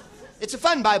 It's a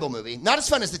fun Bible movie. Not as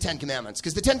fun as the Ten Commandments,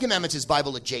 because the Ten Commandments is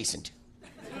Bible adjacent.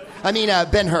 I mean,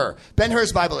 Ben-Hur.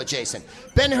 Ben-Hur's Bible adjacent.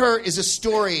 Ben-Hur is a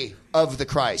story of the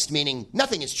Christ, meaning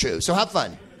nothing is true, so have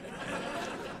fun.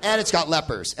 And it's got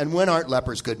lepers. And when aren't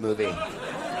lepers good movie?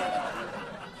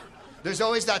 There's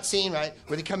always that scene, right,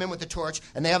 where they come in with the torch,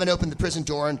 and they haven't opened the prison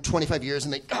door in 25 years,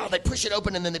 and they push it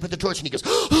open, and then they put the torch, and he goes,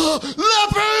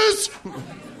 lepers!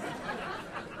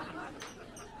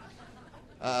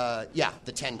 Yeah,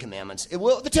 the Ten Commandments.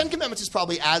 The Ten Commandments is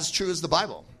probably as true as the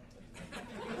Bible.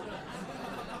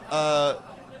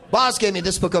 Boz gave me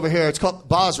this book over here. It's called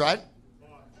Boz, right?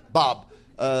 Bob.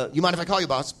 You mind if I call you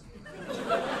Boz?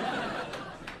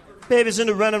 Babies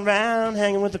into running around,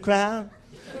 hanging with the crowd,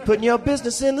 putting your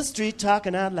business in the street,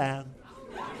 talking out loud.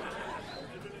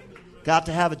 Got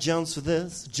to have a Jones for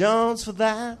this, Jones for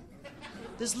that.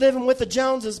 This living with the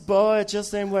Joneses, boy, it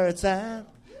just ain't where it's at.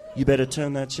 You better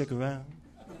turn that chick around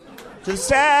to the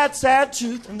sad, sad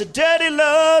truth and the dirty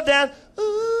low down. Ooh,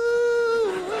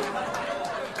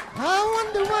 I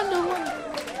wonder.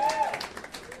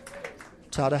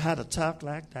 Taught her how to talk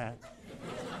like that.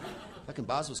 Fucking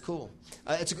Boz was cool.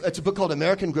 It's a book called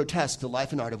American Grotesque, The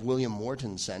Life and Art of William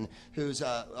Mortensen, who's,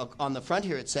 on the front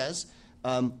here it says,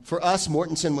 for us,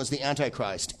 Mortensen was the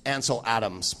Antichrist, Ansel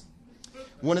Adams.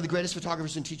 One of the greatest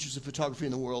photographers and teachers of photography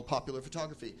in the world, popular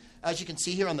photography. As you can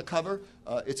see here on the cover,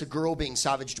 it's a girl being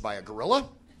savaged by a gorilla.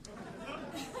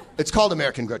 It's called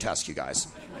American Grotesque, you guys.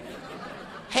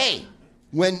 Hey,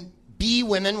 when bee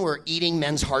women were eating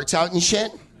men's hearts out and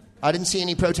shit, I didn't see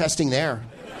any protesting there.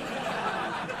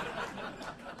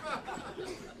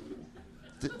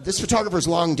 This photographer's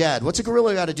long dead. What's a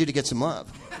gorilla got to do to get some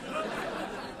love?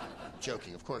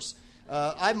 Joking, of course.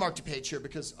 I've marked a page here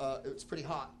because it's pretty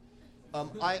hot.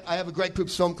 I have a Greg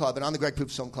Proops Film Club, and on the Greg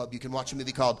Proops Film Club, you can watch a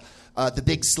movie called The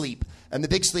Big Sleep. And The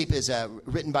Big Sleep is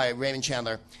written by Raymond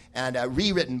Chandler and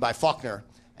rewritten by Faulkner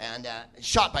and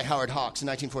shot by Howard Hawks in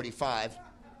 1945.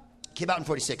 Came out in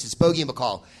 46. It's Bogey and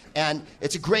Bacall. And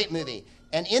it's a great movie.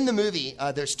 And in the movie,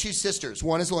 there's two sisters.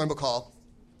 One is Lauren Bacall,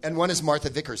 and one is Martha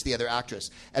Vickers, the other actress.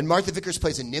 And Martha Vickers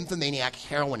plays a nymphomaniac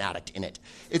heroin addict in it.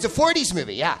 It's a 40s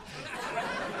movie, yeah.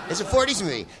 It's a 40s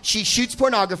movie. She shoots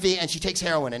pornography and she takes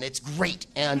heroin, and it's great.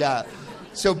 And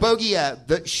so Bogey,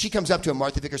 she comes up to him.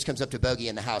 Martha Vickers comes up to Bogey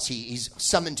in the house. He's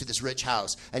summoned to this rich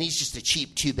house, and he's just a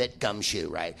cheap 2-bit gumshoe,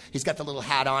 right? He's got the little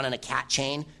hat on and a cat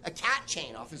chain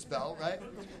off his belt, right?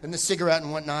 And the cigarette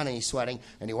and whatnot, and he's sweating.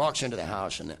 And he walks into the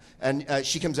house, and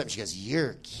she comes up and she goes,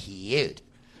 "You're cute."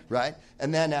 Right?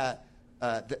 And then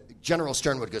General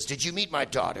Sternwood goes, "Did you meet my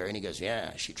daughter?" And he goes,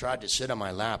 "Yeah, she tried to sit on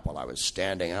my lap while I was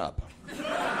standing up."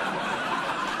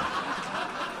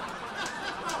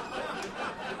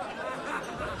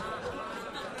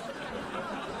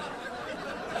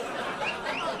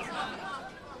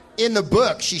 In the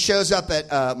book, she shows up at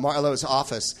Marlowe's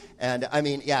office and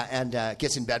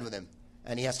gets in bed with him.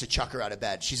 And he has to chuck her out of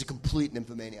bed. She's a complete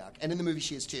nymphomaniac. And in the movie,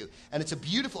 she is too. And it's a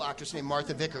beautiful actress named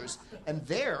Martha Vickers. And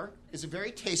there is a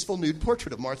very tasteful nude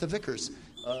portrait of Martha Vickers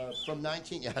from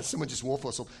someone just wolf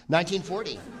whistled,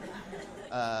 1940.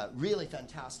 Really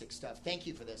fantastic stuff. Thank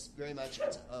you for this very much.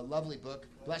 It's a lovely book.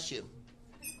 Bless you.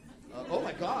 Oh,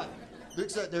 my God.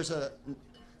 There's a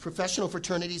professional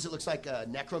fraternities. It looks like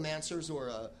necromancers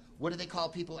or what do they call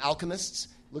people? Alchemists.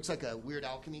 Looks like a weird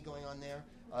alchemy going on there.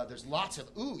 There's lots of,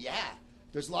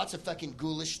 there's lots of fucking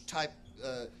ghoulish type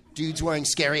dudes wearing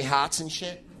scary hats and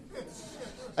shit.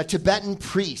 A Tibetan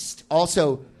priest,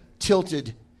 also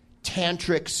tilted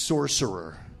tantric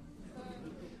sorcerer.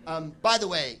 By the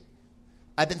way,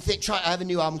 I have a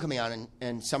new album coming out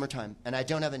in summertime, and I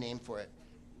don't have a name for it,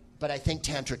 but I think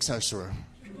tantric sorcerer.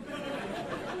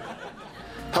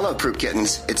 Hello, Proop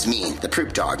Kittens. It's me, the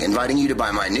Proop Dog, inviting you to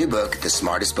buy my new book, The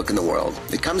Smartest Book in the World.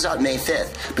 It comes out May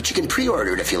 5th, but you can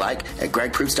pre-order it if you like at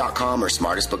gregproops.com or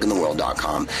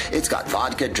smartestbookintheworld.com. It's got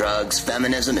vodka, drugs,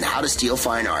 feminism, and how to steal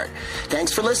fine art.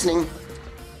 Thanks for listening.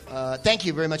 Thank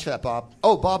you very much for that, Bob.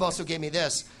 Oh, Bob also gave me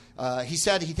this. He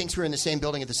said he thinks we're in the same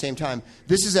building at the same time.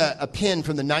 This is a pin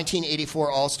from the 1984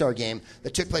 All-Star Game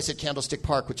that took place at Candlestick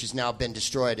Park, which has now been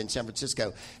destroyed in San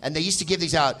Francisco. And they used to give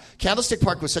these out. Candlestick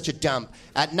Park was such a dump.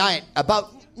 At night,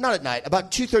 about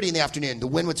 2:30 in the afternoon, the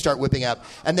wind would start whipping up,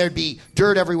 and there'd be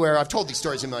dirt everywhere. I've told these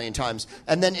stories a million times.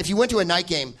 And then if you went to a night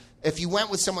game, if you went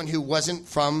with someone who wasn't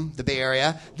from the Bay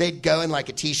Area, they'd go in like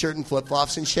a T-shirt and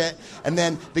flip-flops and shit. And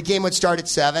then the game would start at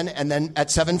 7, and then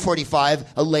at 7:45,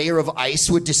 a layer of ice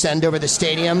would descend over the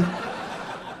stadium.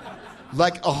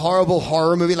 like a horrible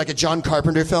horror movie, like a John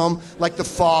Carpenter film, like The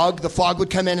Fog. The fog would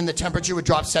come in and the temperature would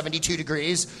drop 72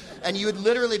 degrees, and you would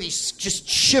literally be just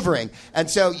shivering. And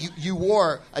so you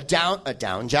wore a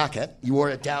down jacket. You wore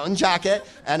a down jacket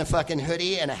and a fucking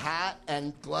hoodie and a hat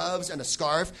and gloves and a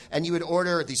scarf, and you would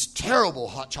order these terrible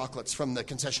hot chocolates from the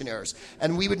concessionaires,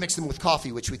 and we would mix them with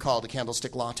coffee, which we called a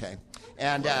candlestick latte.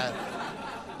 And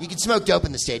you could smoke dope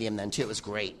in the stadium then, too. It was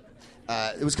great.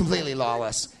 It was completely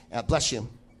lawless. Bless you.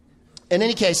 In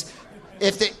any case,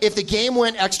 if the game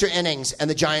went extra innings and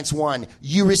the Giants won,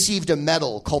 you received a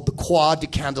medal called the Quad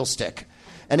Candlestick,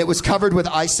 and it was covered with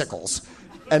icicles,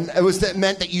 and that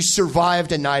meant that you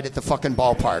survived a night at the fucking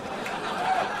ballpark.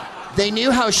 They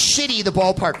knew how shitty the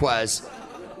ballpark was,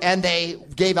 and they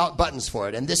gave out buttons for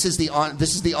it. And this is the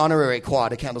honorary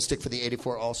Quad, a candlestick for the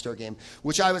 '84 All-Star Game,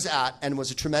 which I was at and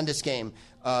was a tremendous game.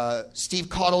 Steve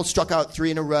Cottle struck out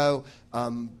 3 in a row.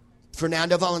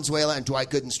 Fernando Valenzuela and Dwight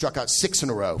Gooden struck out 6 in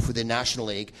a row for the National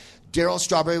League. Darryl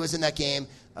Strawberry was in that game.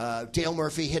 Dale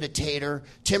Murphy hit a tater.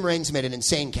 Tim Raines made an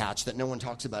insane catch that no one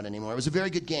talks about anymore. It was a very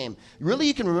good game. Really,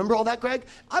 you can remember all that, Greg?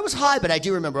 I was high, but I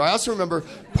do remember. I also remember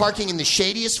parking in the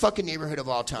shadiest fucking neighborhood of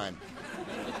all time.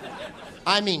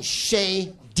 I mean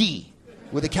shady,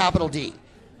 with a capital D.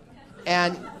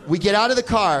 And we get out of the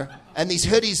car, and these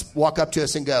hoodies walk up to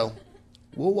us and go,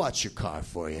 "We'll watch your car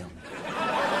for you."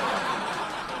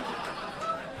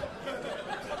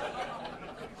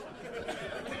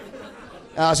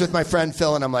 I was with my friend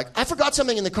Phil, and I'm like, "I forgot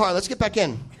something in the car. Let's get back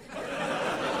in."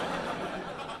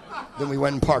 Then we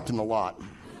went and parked in the lot.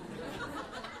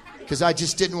 Because I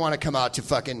just didn't want to come out to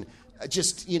fucking,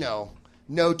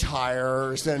 no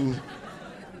tires and,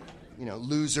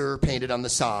 loser painted on the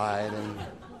side. And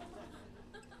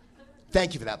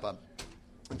thank you for that, bub.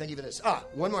 And thank you for this.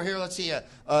 One more here. Let's see.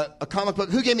 A comic book.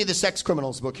 Who gave me the Sex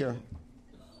Criminals book here?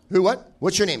 Who, what?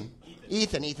 What's your name?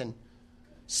 Ethan.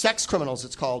 Sex Criminals,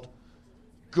 it's called.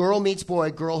 Girl meets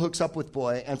boy, girl hooks up with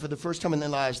boy, and for the first time in their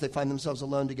lives, they find themselves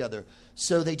alone together.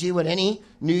 So they do what any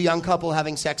new young couple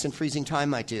having sex in freezing time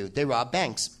might do. They rob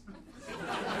banks.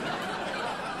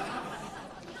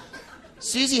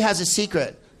 Susie has a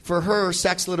secret. For her,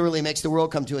 sex literally makes the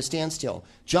world come to a standstill.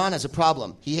 John has a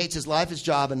problem. He hates his life, his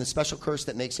job, and the special curse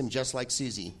that makes him just like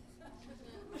Susie.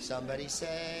 Somebody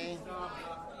say...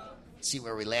 Let's see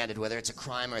where we landed, whether it's a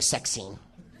crime or a sex scene.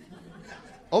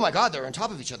 Oh my God, they're on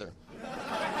top of each other.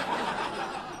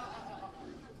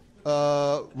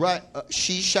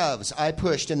 She shoves, I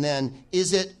pushed, and then,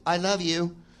 is it, I love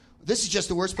you? This is just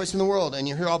the worst place in the world, and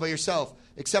you're here all by yourself.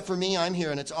 Except for me, I'm here,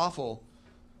 and it's awful.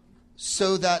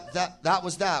 So that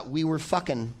was that. We were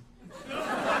fucking.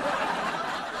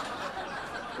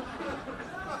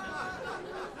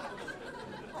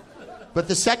 But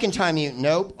the second time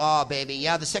nope. Aw, baby.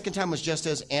 Yeah, the second time was just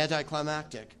as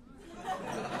anticlimactic.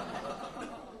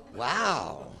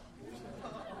 Wow.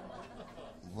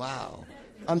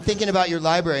 I'm thinking about your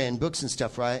library and books and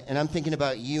stuff, right? And I'm thinking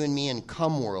about you and me in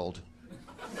Cum World.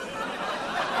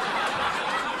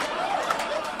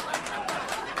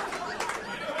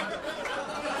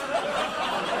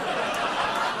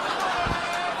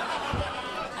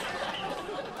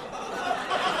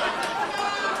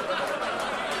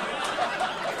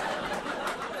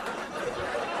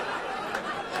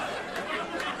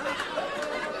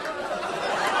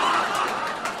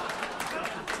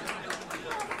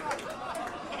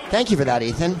 Thank you for that,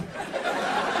 Ethan.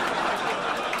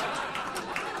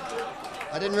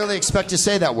 I didn't really expect to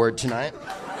say that word tonight.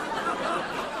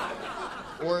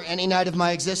 Or any night of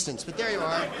my existence, but there you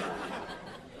are.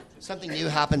 Something new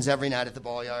happens every night at the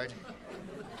ball yard.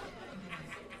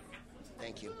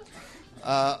 Thank you.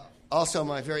 Also,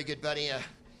 my very good buddy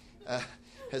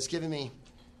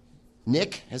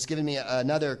Nick has given me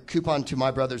another coupon to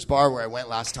my brother's bar where I went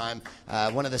last time,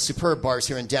 one of the superb bars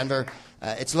here in Denver.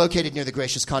 It's located near the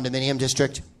Gracious Condominium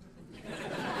District.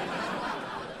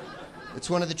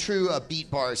 It's one of the true beat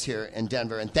bars here in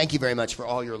Denver, and thank you very much for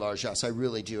all your largesse. I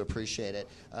really do appreciate it,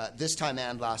 this time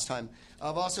and last time.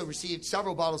 I've also received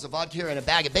several bottles of vodka and a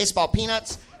bag of baseball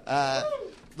peanuts.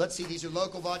 Let's see, these are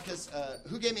local vodkas.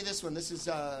 Who gave me this one? This is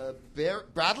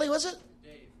Bradley, was it?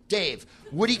 Dave.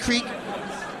 Woody Creek,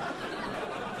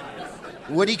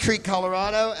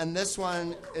 Colorado, and this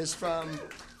one is from,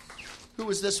 who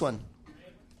was this one?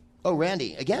 Oh,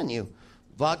 Randy, again, you.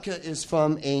 Vodka is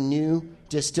from a new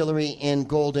distillery in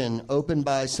Golden, opened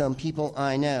by some people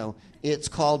I know. It's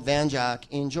called Van Jack.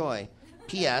 Enjoy.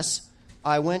 P.S.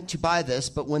 I went to buy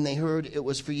this, but when they heard it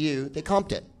was for you, they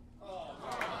comped it.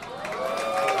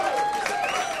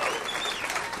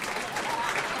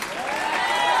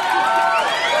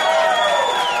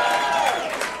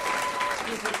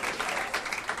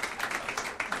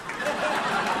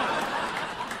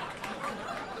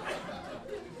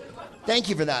 Thank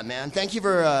you for that, man. Thank you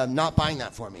for not buying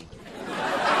that for me.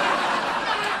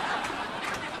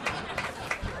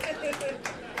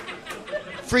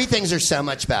 Free things are so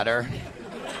much better.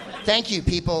 Thank you,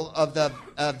 people of the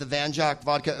Van Jack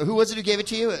vodka. Who was it who gave it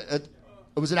to you?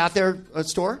 Was it out there at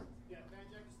store? Yeah, Van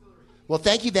Jack Distillery. Well,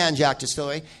 thank you, Van Jack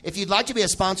Distillery. If you'd like to be a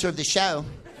sponsor of the show,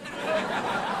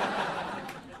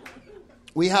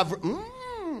 we have room.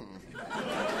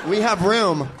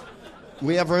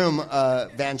 We have room,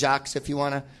 Van Jacks, if you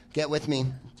want to get with me.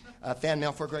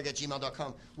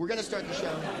 Fanmail4greg@gmail.com. We're going to start the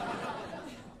show.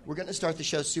 We're going to start the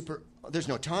show super... There's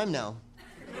no time now.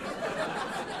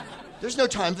 There's no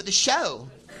time for the show.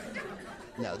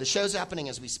 No, the show's happening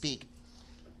as we speak.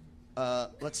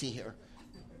 Let's see here.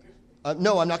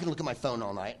 No, I'm not going to look at my phone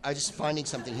all night. I'm just finding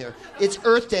something here. It's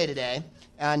Earth Day today,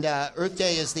 and Earth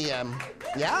Day is the...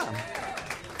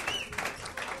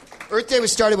 Earth Day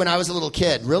was started when I was a little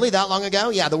kid. Really? That long ago?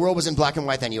 Yeah, the world was in black and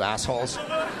white then, you assholes.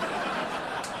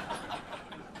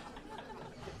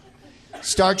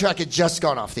 Star Trek had just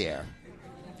gone off the air.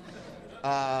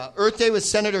 Earth Day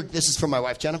was this is from my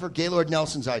wife Jennifer, Gaylord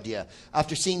Nelson's idea.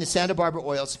 After seeing the Santa Barbara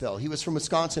oil spill, he was from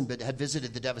Wisconsin but had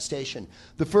visited the devastation.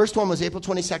 The first one was April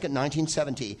 22nd,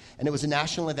 1970, and it was a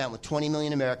national event with 20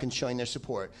 million Americans showing their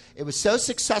support. It was so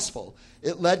successful,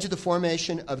 it led to the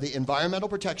formation of the Environmental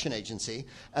Protection Agency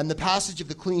and the passage of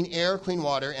the Clean Air, Clean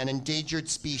Water, and Endangered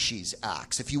Species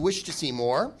Acts. If you wish to see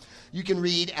more, you can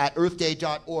read at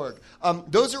earthday.org.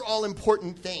 Those are all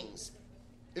important things.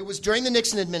 It was during the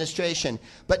Nixon administration,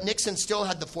 but Nixon still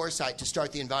had the foresight to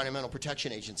start the Environmental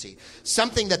Protection Agency,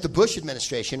 something that the Bush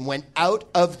administration went out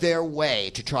of their way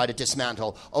to try to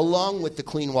dismantle, along with the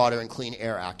Clean Water and Clean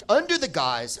Air Act, under the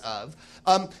guise of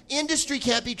industry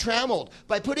can't be trammeled.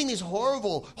 By putting these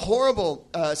horrible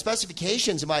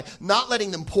specifications and by not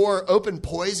letting them pour open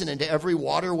poison into every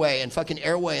waterway and fucking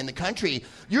airway in the country,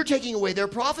 you're taking away their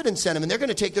profit incentive, and they're going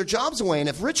to take their jobs away. And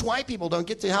if rich white people don't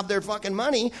get to have their fucking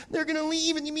money, they're going to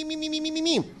leave.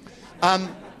 Me.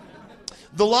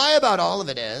 The lie about all of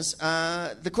it is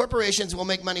the corporations will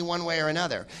make money one way or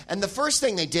another. And the first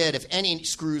thing they did, if any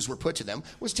screws were put to them,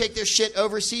 was take their shit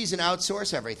overseas and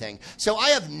outsource everything. So I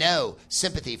have no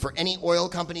sympathy for any oil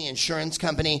company, insurance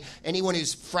company, anyone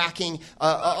who's fracking,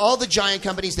 all the giant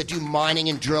companies that do mining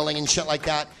and drilling and shit like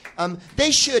that.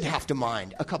 They should have to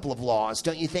mind a couple of laws,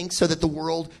 don't you think, so that the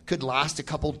world could last a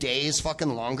couple days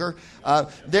fucking longer?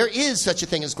 There is such a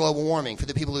thing as global warming for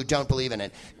the people who don't believe in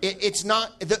it. It's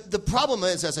not... The problem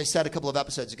is, as I said a couple of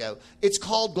episodes ago, it's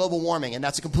called global warming, and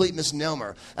that's a complete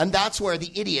misnomer. And that's where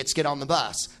the idiots get on the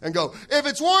bus and go, if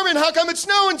it's warming, how come it's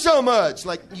snowing so much?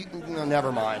 Like,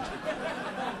 never mind.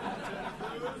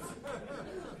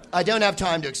 I don't have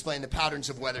time to explain the patterns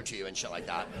of weather to you and shit like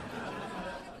that.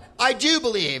 I do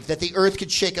believe that the Earth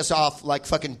could shake us off like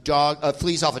fucking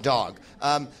fleas off a dog.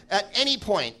 At any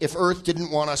point, if Earth didn't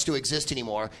want us to exist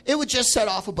anymore, it would just set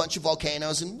off a bunch of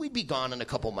volcanoes and we'd be gone in a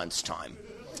couple months' time.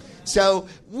 So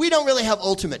we don't really have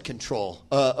ultimate control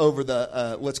over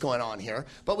what's going on here,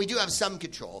 but we do have some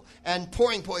control. And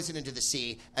pouring poison into the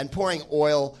sea and pouring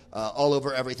oil all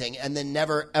over everything and then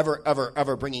never, ever, ever,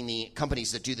 ever bringing the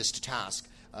companies that do this to task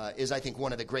is, I think,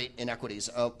 one of the great inequities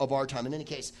of our time. In any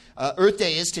case, Earth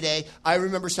Day is today. I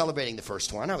remember celebrating the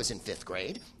first one. I was in 5th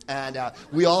grade. And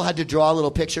we all had to draw little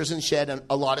pictures and shit, and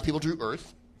a lot of people drew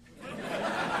Earth.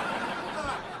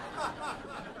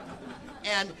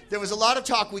 And there was a lot of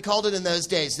talk. We called it in those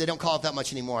days, they don't call it that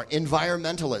much anymore,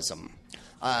 environmentalism.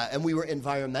 And we were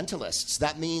environmentalists.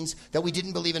 That means that we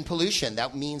didn't believe in pollution.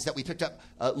 That means that we picked up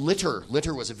litter.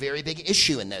 Litter was a very big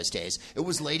issue in those days. It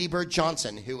was Lady Bird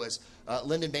Johnson, who was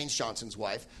Lyndon Baines Johnson's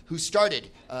wife, who started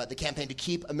the campaign to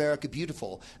keep America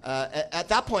beautiful. At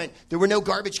that point, there were no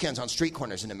garbage cans on street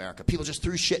corners in America. People just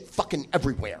threw shit fucking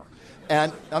everywhere.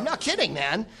 And I'm not kidding,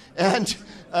 man. And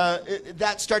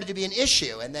that started to be an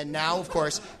issue. And then now, of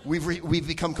course, we've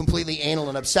become completely anal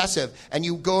and obsessive. And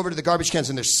you go over to the garbage cans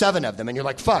and there's 7 of them. And you're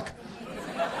like, fuck.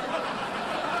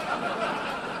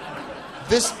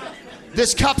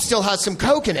 This cup still has some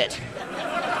Coke in it.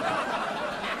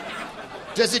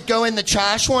 Does it go in the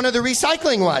trash one or the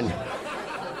recycling one?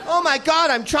 Oh my God,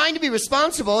 I'm trying to be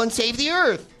responsible and save the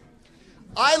earth.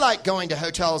 I like going to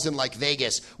hotels in like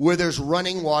Vegas where there's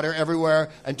running water everywhere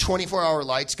and 24-hour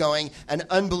lights going and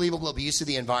unbelievable abuse of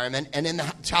the environment. And in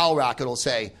the towel rack, it'll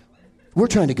say, we're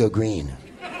trying to go green.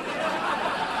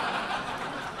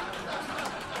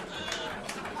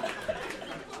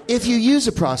 If you use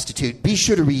a prostitute, be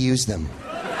sure to reuse them.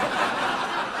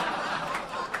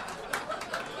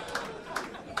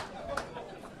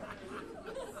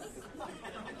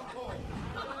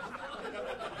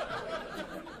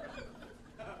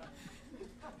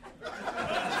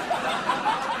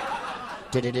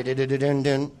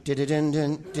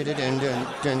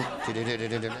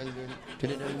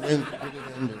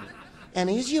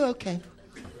 Annie, is you okay?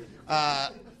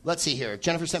 Let's see here.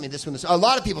 Jennifer sent me this one. A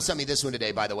lot of people sent me this one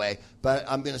today, by the way. But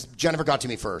Jennifer got to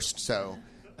me first, so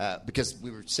because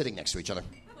we were sitting next to each other,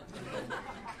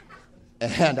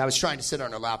 and I was trying to sit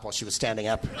on her lap while she was standing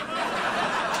up.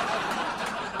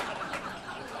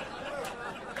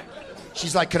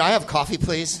 She's like, "Could I have coffee,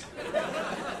 please?"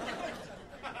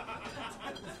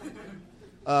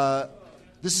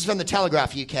 This is from the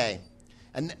Telegraph UK,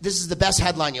 and this is the best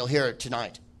headline you'll hear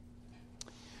tonight.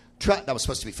 That was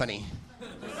supposed to be funny.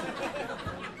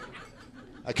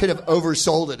 I could have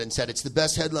oversold it and said, it's the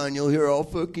best headline you'll hear all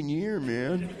fucking year,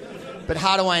 man. But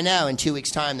how do I know in 2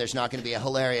 weeks' time there's not going to be a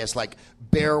hilarious, like,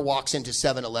 bear walks into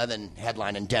 7-Eleven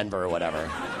headline in Denver or whatever?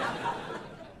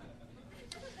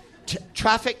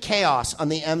 Traffic chaos on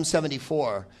the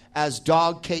M74 as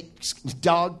dog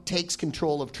takes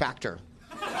control of tractor.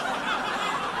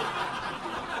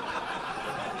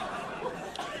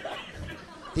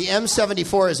 The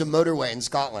M74 is a motorway in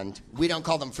Scotland. We don't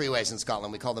call them freeways in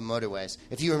Scotland. We call them motorways.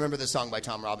 If you remember the song by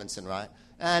Tom Robinson, right?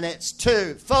 And it's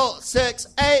 2, 4, 6,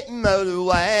 8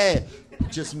 motorway.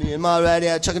 Just me and my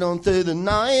radio chucking on through the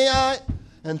night.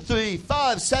 And 3,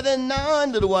 5, 7,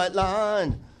 9, little white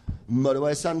line.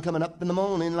 Motorway sun coming up in the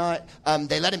morning light.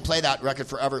 They let him play that record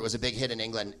forever. It was a big hit in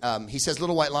England. He says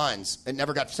little white lines. It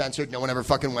never got censored. No one ever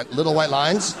fucking went, little white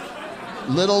lines?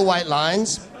 Little white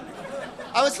lines?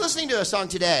 I was listening to a song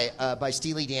today by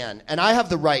Steely Dan, and I have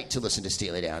the right to listen to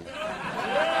Steely Dan.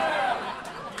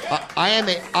 I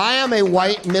am a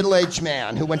white middle-aged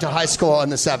man who went to high school in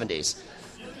the 70s.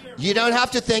 You don't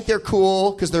have to think they're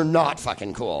cool, because they're not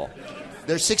fucking cool.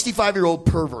 They're 65-year-old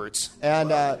perverts,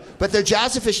 but they're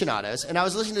jazz aficionados. And I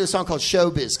was listening to a song called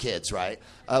Showbiz Kids, right?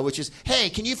 Which is, hey,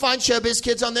 can you find Showbiz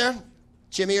Kids on there?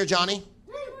 Jimmy or Johnny?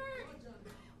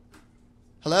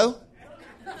 Hello?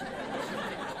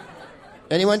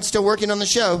 Anyone still working on the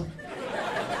show?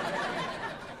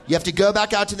 You have to go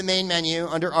back out to the main menu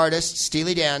under Artists,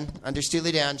 Steely Dan, under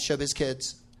Steely Dan, Showbiz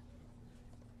Kids.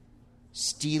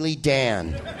 Steely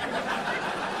Dan.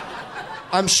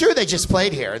 I'm sure they just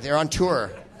played here. They're on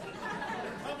tour.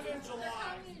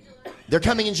 They're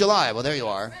coming in July. Well, there you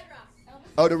are.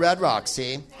 Oh, to Red Rock,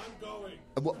 see? I'm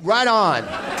going. Right on.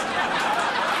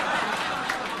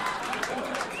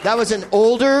 That was an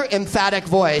older, emphatic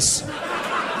voice.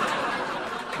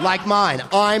 Like mine.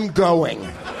 I'm going.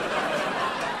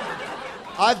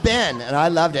 I've been, and I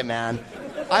loved it, man.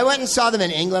 I went and saw them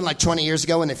in England like 20 years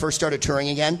ago when they first started touring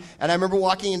again, and I remember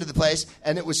walking into the place,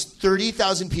 and it was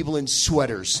 30,000 people in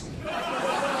sweaters.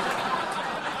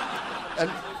 And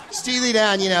Steely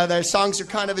Dan, you know, their songs are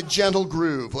kind of a gentle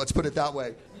groove, let's put it that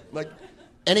way. Like,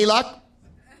 any luck?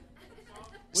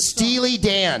 Steely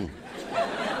Dan.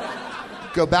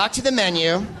 Go back to the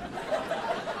menu.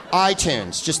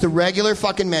 iTunes, just the regular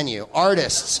fucking menu.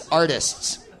 Artists. Go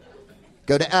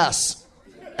to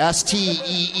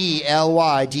Steelydan.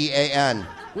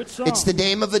 Which song? It's the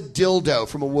name of a dildo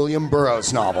from a William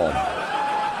Burroughs novel.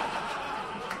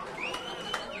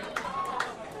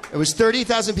 It was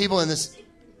 30,000 people in this.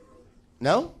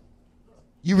 No?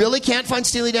 You really can't find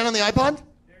Steely Dan on the iPod?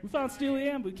 We found Steely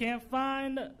Dan, but we can't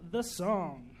find the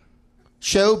song.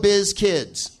 Showbiz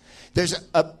Kids. There's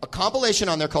a compilation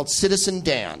on there called Citizen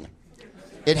Dan.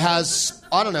 It has,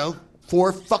 I don't know,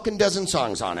 4 fucking dozen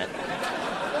songs on it.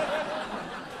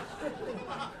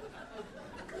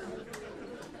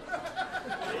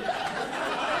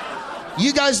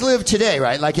 You guys live today,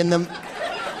 right? Like in the,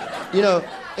 you know,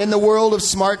 in the world of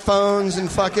smartphones and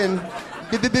fucking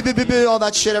all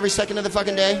that shit every second of the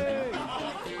fucking day.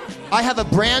 I have a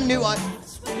brand new.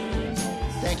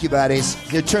 Thank you, buddies.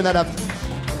 Here, turn that up.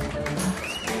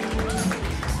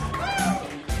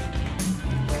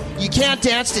 You can't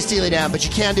dance to Steely Dan, but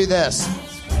you can do this.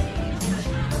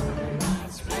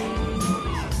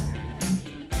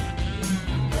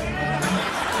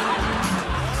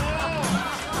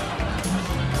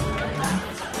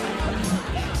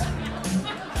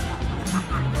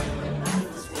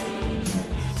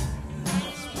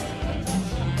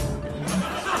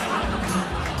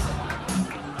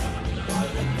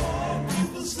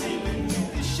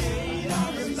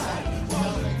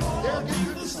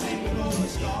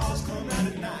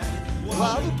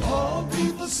 While the poor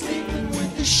people sleeping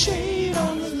with the shade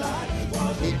on the light.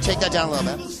 Take that down a little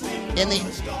bit.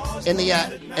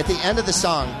 At the end of the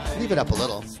song, leave it up a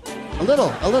little. A little.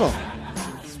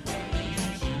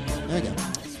 There we go.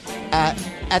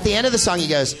 At the end of the song, he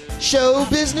goes, show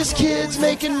business kids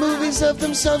making movies of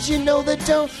themselves, you know, that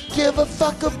don't give a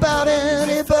fuck about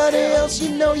anybody else, you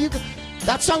know.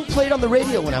 That song played on the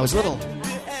radio when I was little.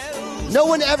 No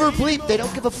one ever bleeped. They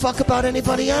don't give a fuck about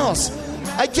anybody else.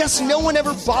 I guess no one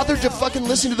ever bothered to fucking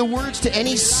listen to the words to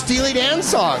any Steely Dan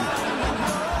song.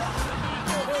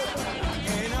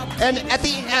 And at the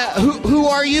Who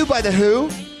Are You by The Who?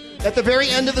 At the very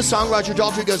end of the song, Roger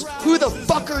Daltrey goes, who the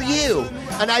fuck are you?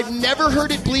 And I've never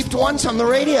heard it bleeped once on the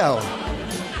radio.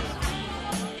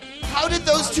 How did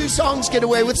those two songs get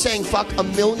away with saying fuck a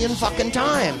million fucking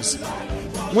times?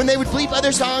 When they would bleep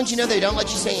other songs, you know, they don't let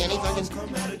you say any fucking...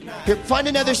 Here, find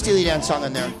another Steely Dan song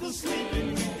in there.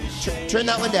 Turn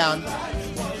that one down.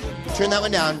 Turn that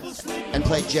one down and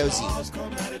play Josie.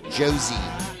 Josie.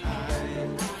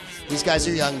 These guys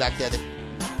are young back there that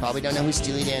probably don't know who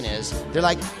Steely Dan is. They're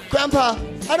like, Grandpa,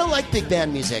 I don't like big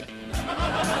band music.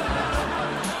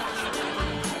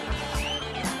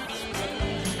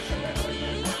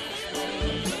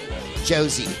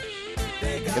 Josie.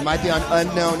 It might be on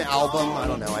unknown album. I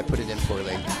don't know. I put it in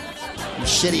poorly. I'm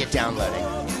shitty at downloading.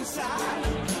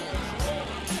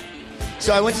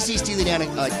 So I went to see Steely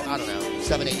Dan, like, I don't know,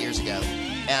 7, 8 years ago,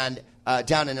 and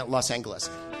down in Los Angeles.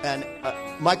 And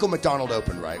Michael McDonald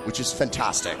opened, right, which is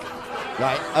fantastic,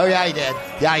 right? Oh, yeah, he did.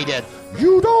 Yeah, he did.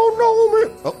 You don't know me.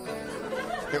 Oh,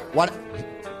 here, what?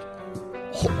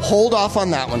 Hold off on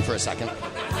that one for a second.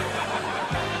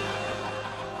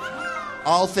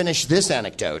 I'll finish this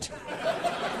anecdote,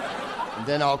 and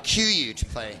then I'll cue you to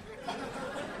play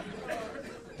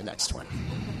the next one.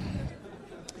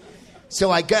 So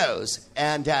I goes,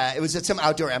 and it was at some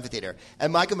outdoor amphitheater,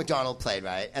 and Michael McDonald played,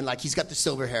 right? And, like, he's got the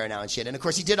silver hair now and shit. And, of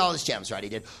course, he did all his jams, right? He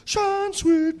did, Shine,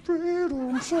 Sweet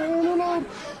Freedom, shine alive,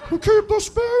 we'll keep the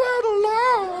spirit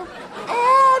alive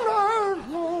all night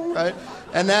long, right?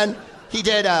 And then he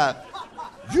did,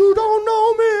 You don't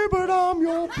know me, but I'm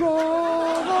your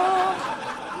brother.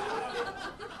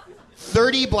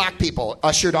 30 black people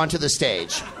ushered onto the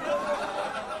stage.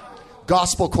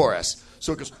 Gospel chorus.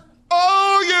 So it goes,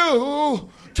 oh, you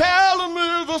telling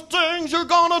me the things you're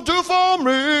gonna do for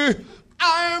me.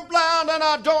 I ain't blind and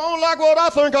I don't like what I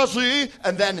think I see.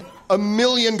 And then a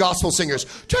million gospel singers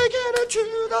taking it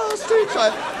to the streets.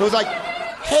 It was like,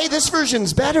 hey, this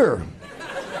version's better.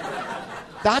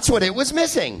 That's what it was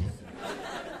missing.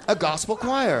 A gospel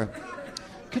choir.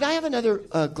 Could I have another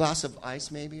glass of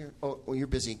ice, maybe? Or, oh, you're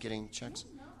busy getting checks.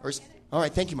 All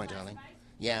right, thank you, my darling.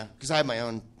 Yeah, because I have my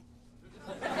own.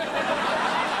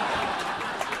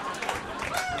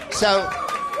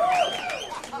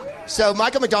 So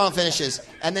Michael McDonald finishes,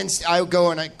 and then I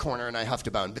go in a corner and I huffed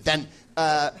a bone. But then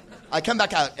I come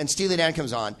back out, and Steely Dan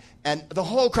comes on, and the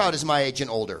whole crowd is my age and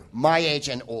older. My age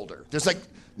and older. There's like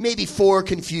maybe 4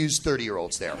 confused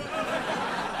 30-year-olds there.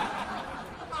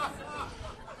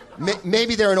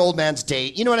 Maybe they're an old man's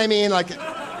date. You know what I mean? Like,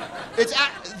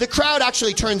 the crowd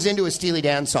actually turns into a Steely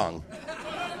Dan song.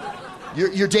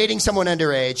 You're dating someone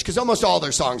underage, because almost all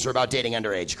their songs are about dating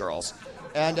underage girls.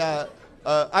 And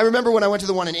I remember when I went to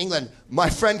the one in England, my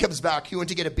friend comes back, he went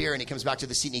to get a beer, and he comes back to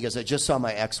the seat, and he goes, I just saw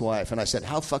my ex-wife. And I said,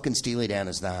 how fucking Steely Dan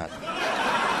is that?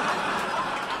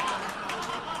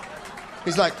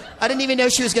 He's like, I didn't even know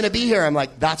she was going to be here. I'm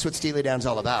like, that's what Steely Dan's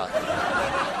all about.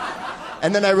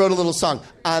 And then I wrote a little song.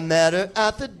 I met her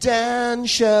at the Dan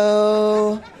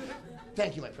show.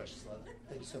 Thank you, my precious love.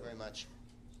 Thank you so very much.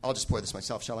 I'll just pour this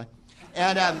myself, shall I?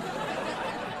 And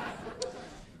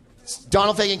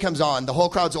Donald Fagen comes on. The whole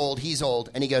crowd's old. He's old.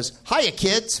 And he goes, hiya,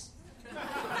 kids.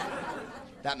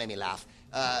 That made me laugh.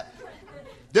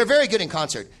 They're very good in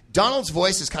concert. Donald's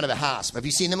voice is kind of a hasp. Have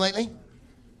you seen them lately?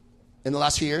 In the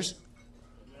last few years?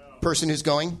 No. Person who's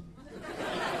going?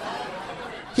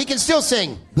 He can still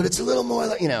sing, but it's a little more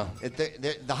like, you know,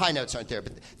 the high notes aren't there.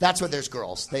 But that's what there's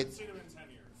girls.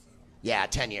 Yeah,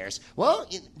 10 years. Well,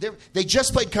 they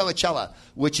just played Coachella,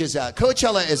 which is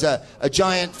Coachella is a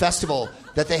giant festival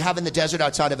that they have in the desert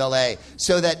outside of LA,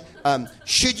 so that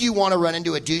should you want to run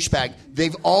into a douchebag,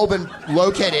 they've all been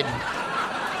located.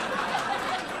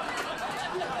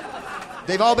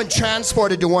 They've all been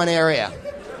transported to one area.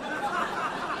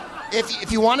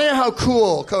 If you want to know how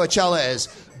cool Coachella is,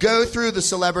 go through the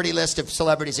celebrity list of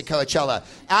celebrities at Coachella.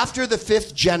 After the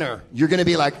 5th Jenner, you're going to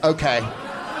be like, okay.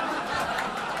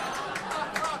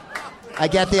 I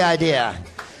get the idea.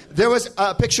 There was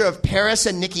a picture of Paris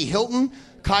and Nikki Hilton,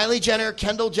 Kylie Jenner,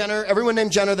 Kendall Jenner, everyone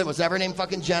named Jenner that was ever named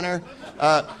fucking Jenner.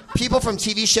 People from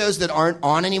TV shows that aren't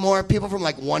on anymore. People from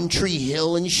like One Tree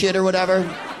Hill and shit or whatever.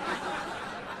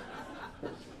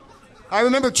 I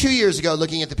remember 2 years ago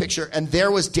looking at the picture, and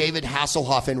there was David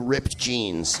Hasselhoff in ripped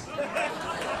jeans.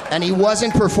 And he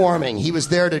wasn't performing. He was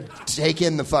there to take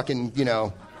in the fucking,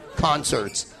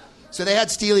 concerts. So they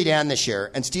had Steely Dan this year,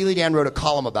 and Steely Dan wrote a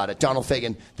column about it, Donald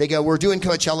Fagen. They go, we're doing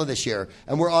Coachella this year,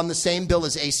 and we're on the same bill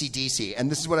as AC/DC. And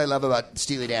this is what I love about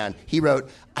Steely Dan. He wrote,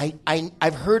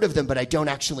 I've heard of them, but I don't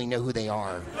actually know who they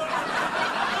are.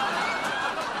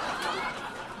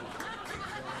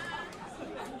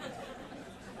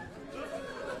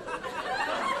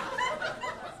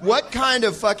 What kind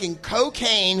of fucking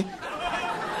cocaine,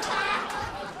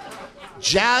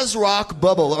 jazz rock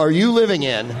bubble are you living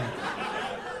in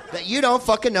that you don't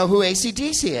fucking know who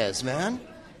AC/DC is, man?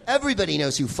 Everybody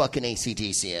knows who fucking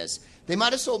AC/DC is. They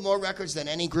might have sold more records than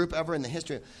any group ever in the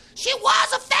history. She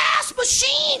was a fast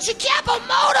machine. She kept her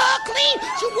motor clean.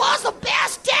 She was the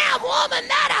best damn woman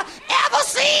that I ever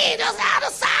seen. Just out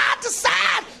of side to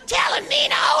side, telling me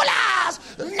no lies,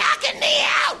 knocking me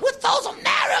out with those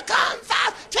American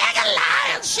thighs, taking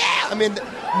lion's share. I mean,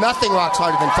 nothing rocks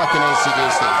harder than fucking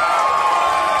AC/DC.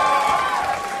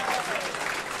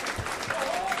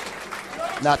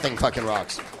 Nothing fucking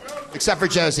rocks. Except for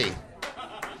Josie.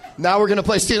 Now we're going to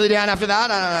play Steely Dan after that?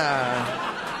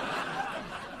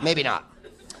 Maybe not.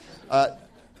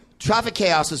 Traffic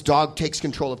chaos as dog takes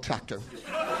control of tractor.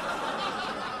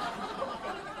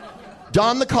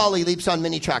 Don the collie leaps on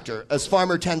mini tractor as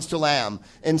farmer tends to lamb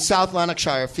in South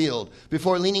Lanarkshire field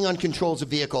before leaning on controls of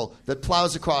vehicle that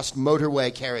plows across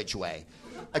motorway carriageway.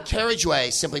 A carriageway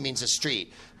simply means a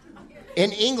street.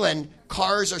 In England,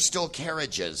 cars are still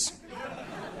carriages.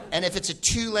 And if it's a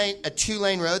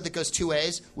two-lane road that goes two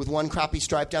ways with one crappy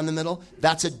stripe down the middle,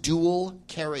 that's a dual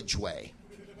carriageway.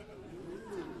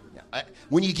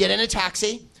 When you get in a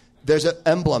taxi, there's an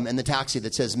emblem in the taxi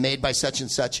that says made by such and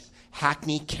such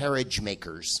Hackney carriage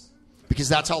makers, because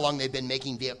that's how long they've been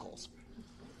making vehicles.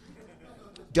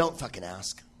 Don't fucking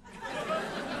ask.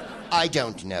 I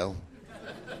don't know.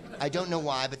 I don't know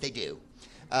why, but they do.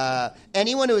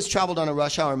 Anyone who has traveled on a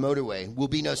rush hour motorway will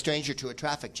be no stranger to a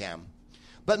traffic jam.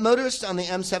 But motorists on the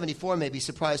M74 may be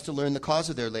surprised to learn the cause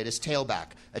of their latest tailback.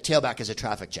 A tailback is a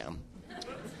traffic jam.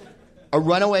 A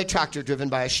runaway tractor driven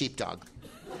by a sheepdog.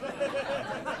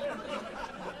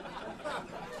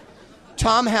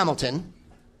 Tom Hamilton,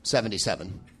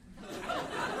 77.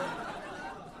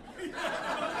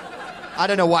 I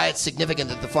don't know why it's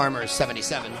significant that the farmer is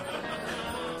 77.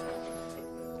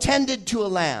 Tended to a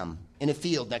lamb in a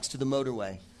field next to the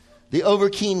motorway. The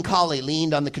overkeen collie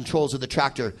leaned on the controls of the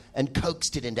tractor and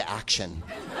coaxed it into action.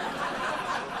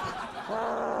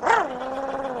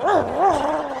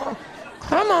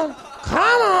 Come on,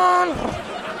 come on.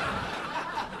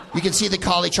 You can see the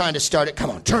collie trying to start it. Come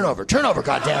on, turn over,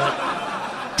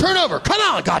 goddammit. Turn over, come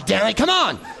on, goddammit, come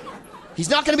on. He's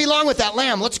not going to be long with that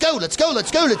lamb. Let's go, let's go,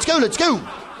 let's go, let's go, let's go.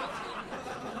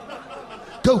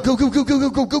 Go, go, go, go, go, go,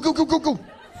 go, go, go, go, go, go.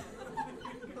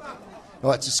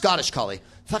 Oh, it's a Scottish collie.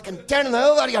 Fucking turn him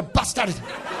over, you bastard.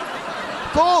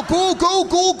 Go, go, go,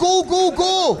 go, go, go,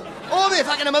 go. Oh, me,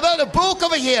 fucking, I'm about to bulk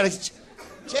over here.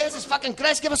 Jesus fucking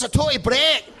Christ, give us a total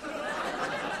break.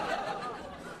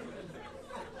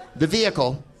 The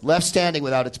vehicle, left standing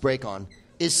without its brake on,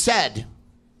 is said...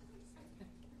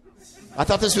 I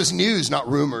thought this was news, not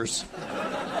rumors.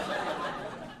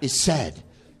 Is said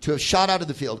to have shot out of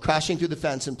the field, crashing through the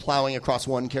fence and plowing across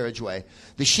one carriageway.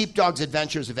 The sheepdog's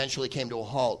adventures eventually came to a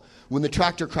halt when the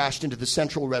tractor crashed into the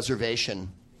central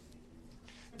reservation.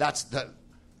 That's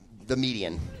the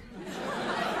median.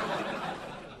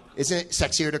 Isn't it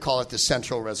sexier to call it the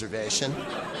central reservation?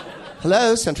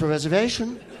 Hello, central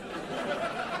reservation?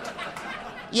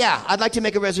 Yeah, I'd like to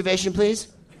make a reservation, please.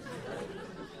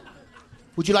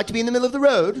 Would you like to be in the middle of the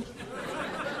road?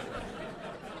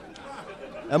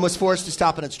 And was forced to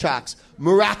stop in its tracks,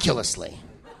 miraculously.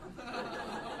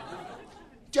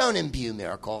 Don't imbue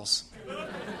miracles.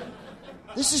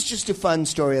 This is just a fun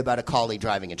story about a collie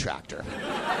driving a tractor.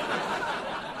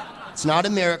 It's not a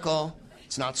miracle.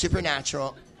 It's not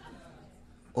supernatural.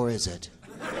 Or is it?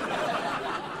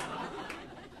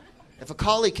 If a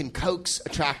collie can coax a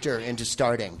tractor into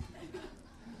starting,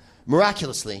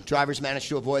 miraculously, drivers managed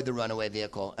to avoid the runaway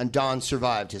vehicle, and Don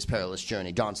survived his perilous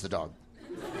journey. Don's the dog.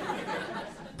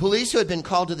 Police who had been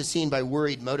called to the scene by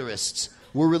worried motorists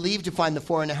were relieved to find the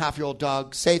 4.5-year-old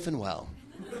dog safe and well.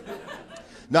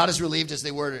 Not as relieved as they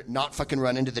were to not fucking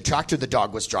run into the tractor the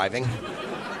dog was driving.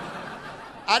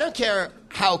 I don't care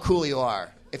how cool you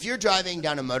are. If you're driving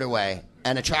down a motorway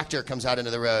and a tractor comes out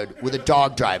into the road with a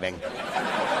dog driving,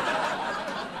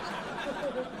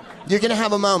 you're going to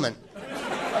have a moment.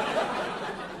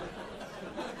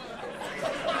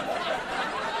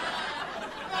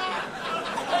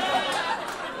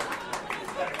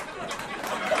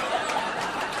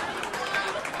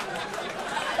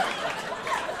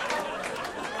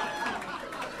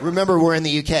 Remember, we're in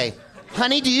the UK.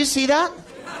 Honey, do you see that?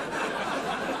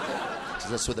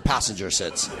 That's where the passenger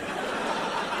sits.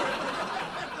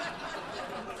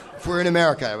 If we're in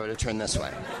America, I would have turned this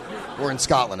way. We're in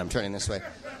Scotland, I'm turning this way.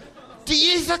 Do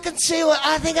you fucking say what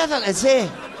I think I fucking say?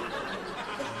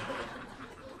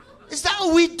 Is that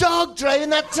a wee dog driving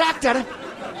that tractor?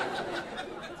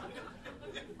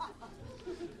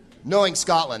 Knowing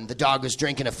Scotland, the dog was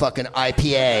drinking a fucking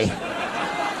IPA.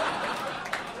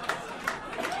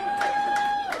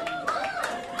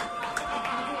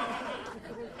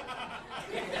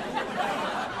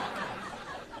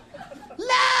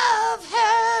 Love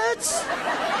hurts.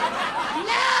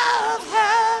 Love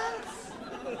hurts.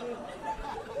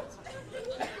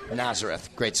 Nazareth,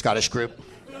 great Scottish group.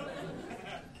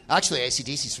 Actually,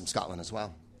 AC/DC's from Scotland as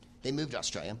well. They moved to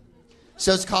Australia.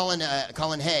 So is Colin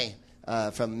Hay.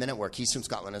 From Men at Work. He's from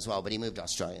Scotland as well, but he moved to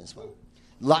Australia as well.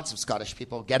 Lots of Scottish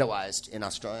people ghettoized in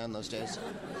Australia in those days.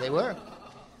 They were.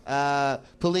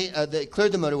 They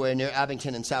cleared the motorway near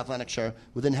Abington in South Lanarkshire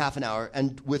within half an hour,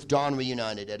 and with Don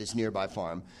reunited at his nearby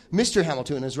farm. Mr.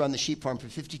 Hamilton has run the sheep farm for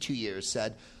 52 years,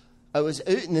 said, I was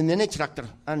out in the mini tractor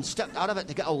and stepped out of it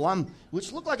to get a lamb,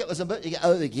 which looked like it was about to get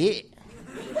out of the gate.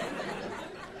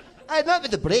 I went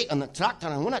with the brake on the tractor,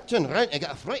 and when I turned around to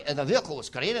get a fright, the vehicle was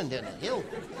careering down the hill.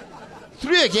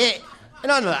 Through a gate,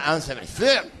 and under the answer my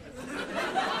foot.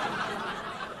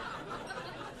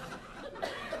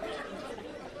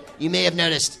 You may have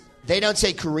noticed, they don't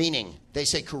say careening, they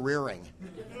say careering.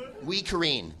 We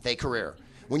careen, they career.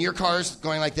 When your car's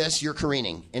going like this, you're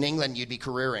careening. In England, you'd be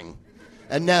careering.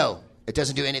 And no, it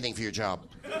doesn't do anything for your job.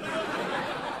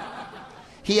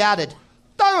 He added,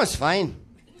 that was fine.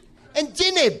 And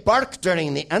didn't bark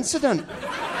during the incident.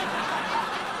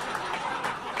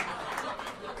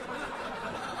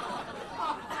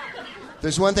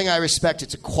 There's one thing I respect,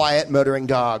 it's a quiet motoring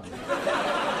dog.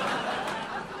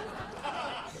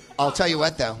 I'll tell you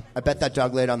what, though. I bet that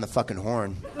dog laid on the fucking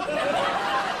horn.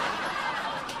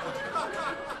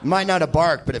 Might not have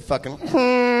barked, but it fucking...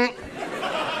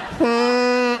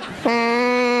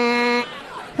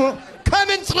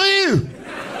 Coming through!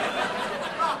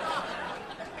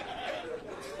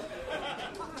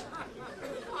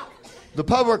 The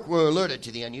public were alerted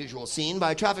to the unusual scene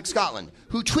by Traffic Scotland,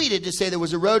 who tweeted to say there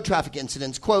was a road traffic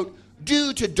incident, quote,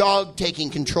 due to dog taking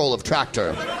control of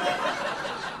tractor.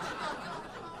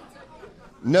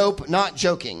 Nope, not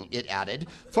joking, it added.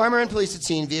 Farmer and police had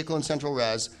seen vehicle in Central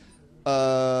Res.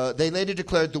 They later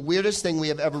declared the weirdest thing we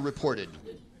have ever reported.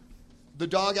 The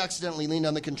dog accidentally leaned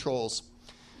on the controls,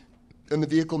 and the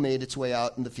vehicle made its way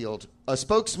out in the field. A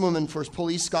spokeswoman for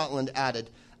Police Scotland added,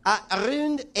 at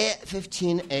around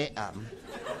 8:15 a.m.,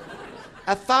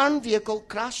 a farm vehicle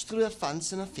crashed through a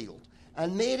fence in a field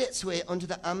and made its way onto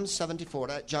the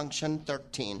M74 at junction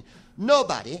 13.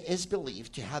 Nobody is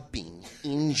believed to have been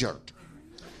injured.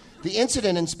 The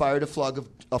incident inspired a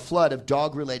flood of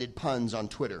dog-related puns on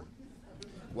Twitter.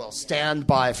 Well, stand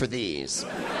by for these.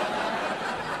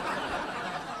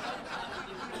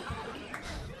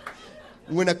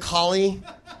 When a collie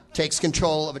takes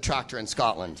control of a tractor in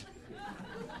Scotland.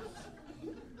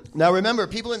 Now remember,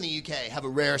 people in the UK have a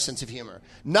rare sense of humor.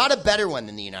 Not a better one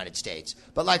than the United States.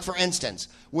 But like, for instance,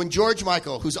 when George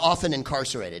Michael, who's often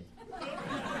incarcerated,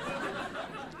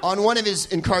 on one of his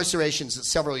incarcerations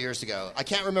several years ago, I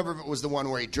can't remember if it was the one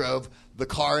where he drove the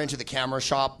car into the camera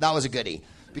shop. That was a goodie.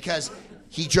 Because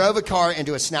he drove a car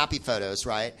into a Snappy Photos,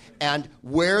 right? And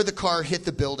where the car hit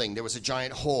the building, there was a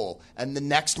giant hole. And the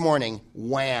next morning,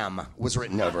 Wham! Was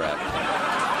written over it.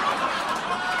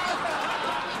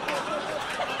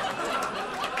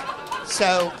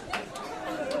 So,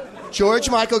 George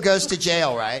Michael goes to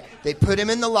jail, right? They put him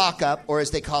in the lockup, or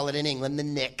as they call it in England, the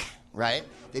nick, right?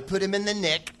 They put him in the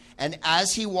nick, and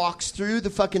as he walks through the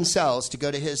fucking cells to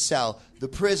go to his cell, the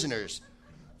prisoners,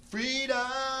 freedom,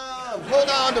 hold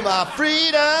on to my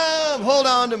freedom, hold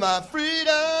on to my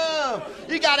freedom,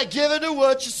 you gotta give it to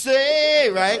what you say,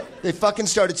 right? They fucking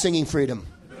started singing freedom.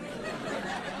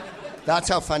 That's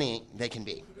how funny they can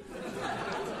be.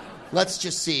 Let's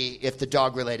just see if the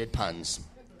dog-related puns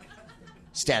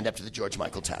stand up to the George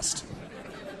Michael test.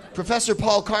 Professor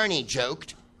Paul Carney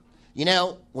joked, you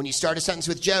know, when you start a sentence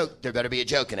with joke, there better be a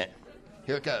joke in it.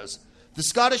 Here it goes. The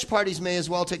Scottish parties may as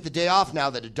well take the day off now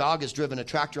that a dog has driven a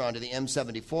tractor onto the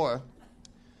M74.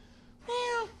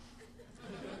 Well,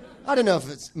 I don't know if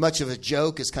it's much of a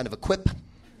joke as kind of a quip.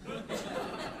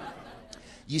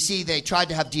 You see, they tried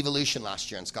to have devolution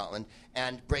last year in Scotland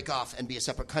and break off and be a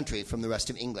separate country from the rest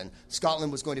of England.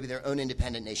 Scotland was going to be their own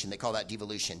independent nation. They call that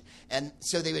devolution. And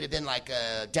so they would have been like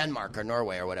Denmark or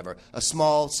Norway or whatever, a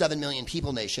small 7 million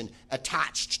people nation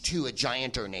attached to a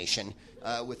gianter nation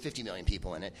with 50 million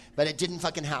people in it. But it didn't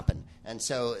fucking happen. And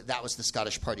so that was the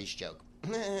Scottish party's joke.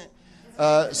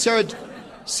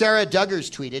 Sarah Duggars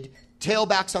tweeted,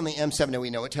 tailbacks on the M7. We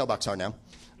know what tailbacks are now.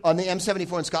 On the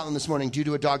M74 in Scotland this morning due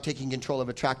to a dog taking control of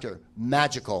a tractor.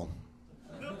 Magical.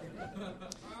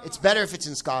 It's better if it's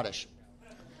in Scottish.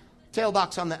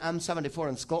 Tailbacks on the M74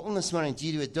 in Scotland this morning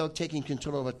due to a dog taking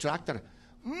control of a tractor.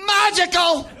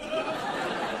 Magical!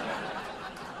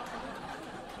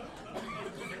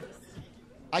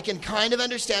 I can kind of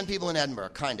understand people in Edinburgh,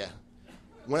 kind of.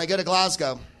 When I go to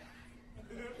Glasgow,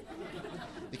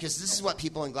 because this is what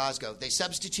people in Glasgow, they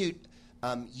substitute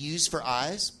U's for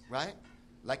I's, right?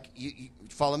 Like, you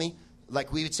follow me?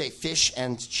 Like we would say fish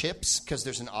and chips, because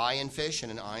there's an I in fish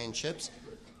and an I in chips.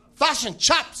 Fish and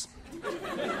chips!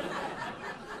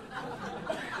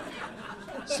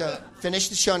 So, finish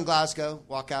the show in Glasgow,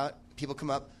 walk out, people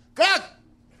come up. Greg!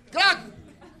 Greg!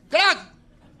 Greg!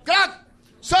 Greg!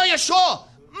 So you show!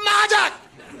 Magic!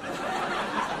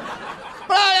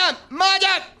 Brian!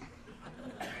 Magic!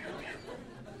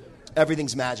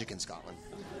 Everything's magic in Scotland.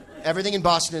 Everything in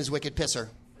Boston is wicked pisser.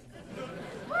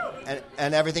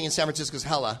 And everything in San Francisco is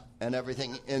hella. And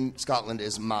everything in Scotland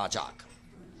is magic.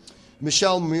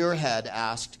 Michelle Muirhead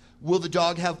asked, will the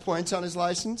dog have points on his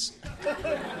license?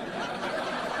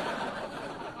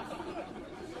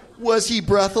 Was he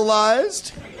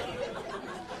breathalyzed?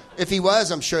 If he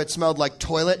was, I'm sure it smelled like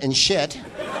toilet and shit.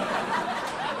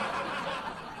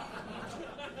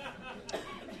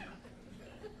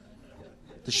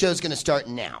 The show's going to start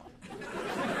now.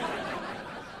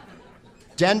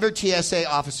 Denver TSA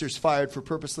officers fired for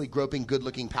purposely groping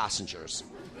good-looking passengers.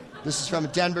 This is from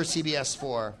Denver CBS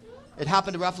 4. It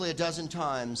happened roughly a dozen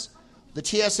times. The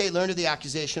TSA learned of the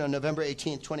accusation on November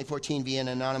 18, 2014, via an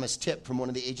anonymous tip from one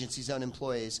of the agency's own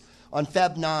employees. On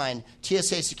Feb 9,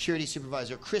 TSA security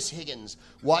supervisor Chris Higgins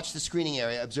watched the screening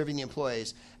area, observing the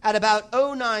employees. At about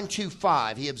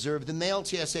 0925, he observed the male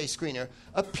TSA screener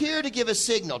appear to give a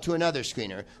signal to another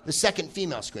screener. The second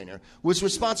female screener was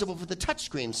responsible for the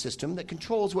touchscreen system that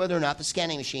controls whether or not the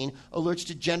scanning machine alerts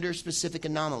to gender-specific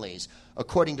anomalies,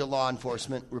 according to law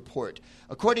enforcement report.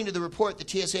 According to the report, the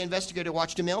TSA investigator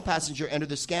watched a male passenger enter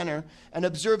the scanner and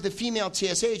observed the female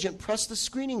TSA agent press the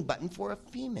screening button for a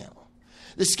female.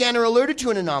 The scanner alerted to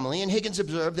an anomaly, and Higgins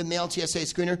observed the male TSA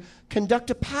screener conduct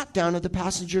a pat-down of the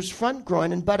passenger's front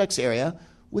groin and buttocks area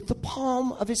with the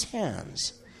palm of his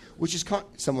hands, which is...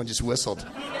 Someone just whistled.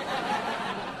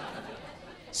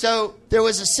 So there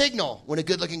was a signal when a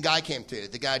good-looking guy came through.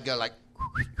 The guy'd go like...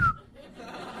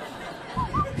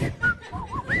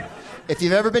 If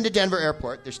you've ever been to Denver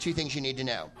Airport, there's two things you need to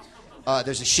know.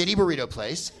 There's a shitty burrito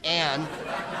place and...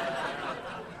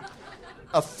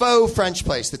 a faux French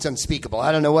place that's unspeakable.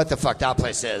 I don't know what the fuck that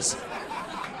place is.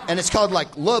 And it's called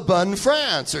like Le Bon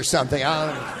France or something. I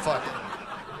don't know. Fuck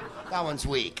it. That one's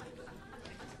weak.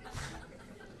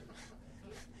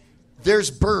 There's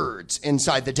birds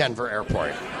inside the Denver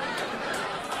airport.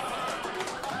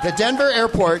 The Denver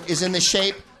airport is in the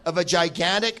shape of a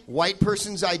gigantic white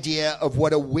person's idea of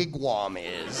what a wigwam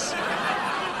is.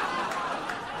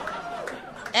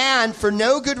 And for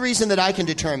no good reason that I can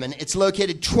determine, it's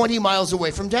located 20 miles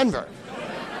away from Denver.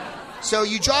 So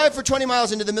you drive for 20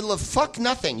 miles into the middle of fuck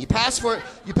nothing. You pass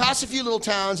a few little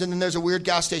towns, and then there's a weird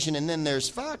gas station, and then there's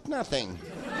fuck nothing.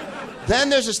 Then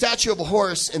there's a statue of a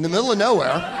horse in the middle of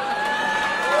nowhere.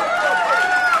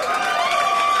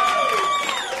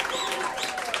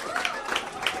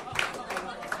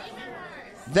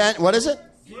 Then, what is it?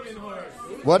 Demon horse.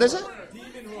 What is it?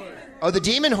 Demon horse. Oh, the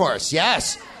demon horse,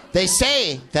 yes. They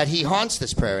say that he haunts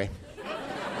this prairie.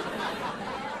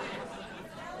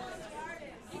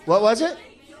 What was it?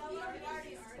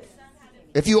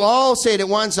 If you all say it at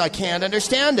once, I can't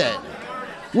understand it.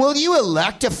 Will you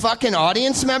elect a fucking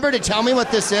audience member to tell me what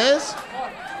this is?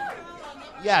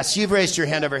 Yes, you've raised your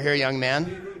hand over here, young man.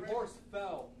 The horse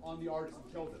fell on the artist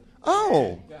and killed him.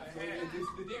 Oh. Yeah, so it's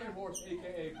the demon horse,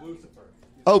 a.k.a. Lucifer.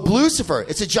 Oh, Blucifer.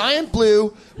 It's a giant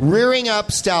blue, rearing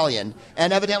up stallion.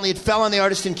 And evidently it fell on the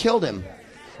artist and killed him.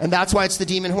 And that's why it's the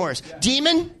demon horse. Yeah.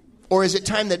 Demon? Or is it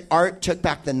time that art took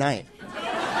back the night?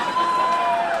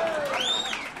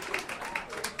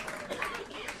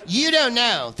 You don't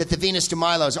know that the Venus de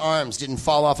Milo's arms didn't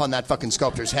fall off on that fucking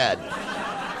sculptor's head.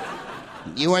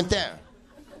 You weren't there.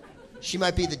 She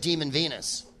might be the demon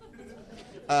Venus.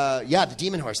 Yeah, the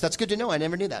demon horse. That's good to know. I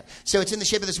never knew that. So it's in the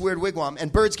shape of this weird wigwam,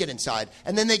 and birds get inside,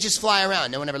 and then they just fly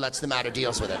around. No one ever lets them out or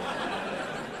deals with it.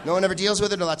 No one ever deals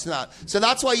with it or lets them out. So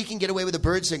that's why you can get away with a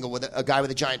bird signal with a guy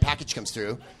with a giant package comes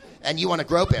through, and you want to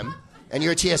grope him, and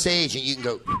you're a TSA agent, you can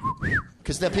go,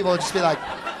 because then people will just be like,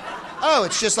 oh,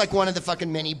 it's just like one of the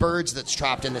fucking many birds that's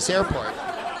trapped in this airport,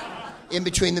 in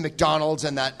between the McDonald's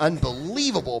and that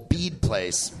unbelievable bead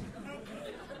place.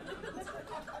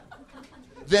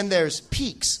 Then there's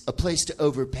Peaks, a place to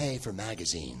overpay for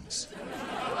magazines.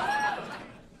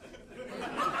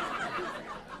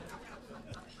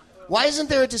 Why isn't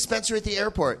there a dispensary at the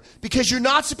airport? Because you're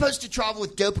not supposed to travel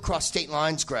with dope across state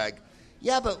lines, Greg.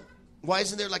 Yeah, but why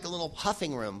isn't there like a little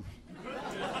huffing room?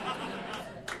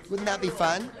 Wouldn't that be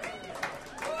fun?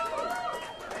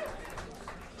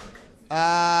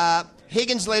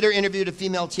 Higgins later interviewed a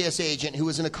female TSA agent who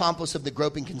was an accomplice of the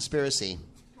groping conspiracy.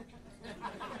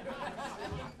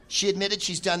 She admitted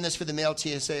she's done this for the male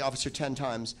TSA officer 10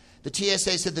 times. The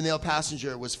TSA said the male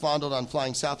passenger was fondled on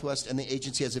flying Southwest, and the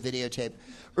agency has a videotape.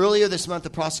 Earlier this month, the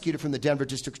prosecutor from the Denver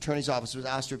District Attorney's Office was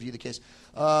asked to review the case.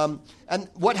 And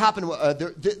what happened,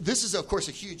 this is, of course,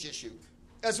 a huge issue,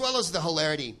 as well as the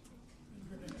hilarity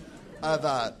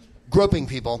of groping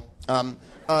people.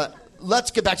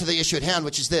 Let's get back to the issue at hand,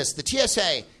 which is this. The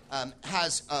TSA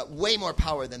has way more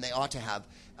power than they ought to have.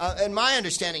 And my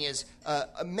understanding is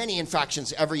many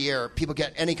infractions every year, people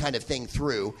get any kind of thing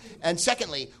through. And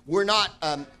secondly, we're not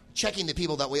checking the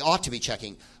people that we ought to be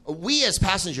checking. We as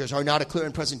passengers are not a clear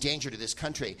and present danger to this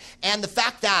country. And the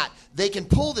fact that they can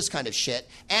pull this kind of shit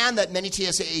and that many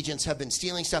TSA agents have been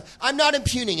stealing stuff, I'm not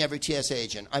impugning every TSA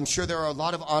agent. I'm sure there are a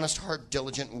lot of honest, hard,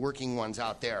 diligent, working ones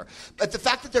out there. But the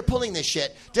fact that they're pulling this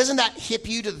shit, doesn't that hip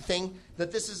you to the thing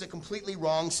that this is a completely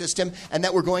wrong system and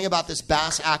that we're going about this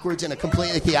bass-ackwards in a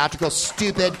completely theatrical,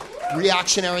 stupid,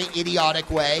 reactionary, idiotic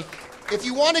way? If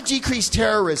you want to decrease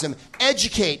terrorism,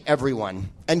 educate everyone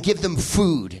and give them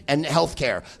food and health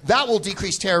care. That will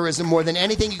decrease terrorism more than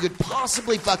anything you could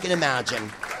possibly fucking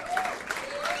imagine.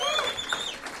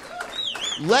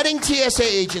 Letting TSA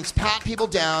agents pat people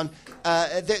down,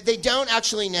 they don't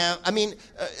actually know. I mean,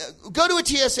 go to a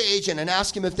TSA agent and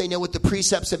ask him if they know what the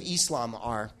precepts of Islam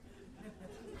are.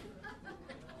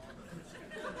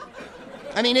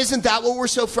 I mean, isn't that what we're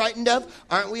so frightened of?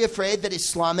 Aren't we afraid that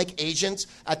Islamic agents,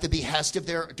 at the behest of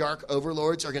their dark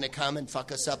overlords, are going to come and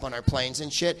fuck us up on our planes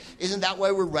and shit? Isn't that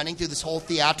why we're running through this whole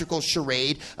theatrical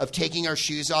charade of taking our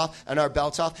shoes off and our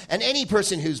belts off? And any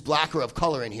person who's black or of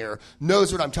color in here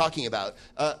knows what I'm talking about.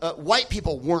 White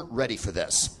people weren't ready for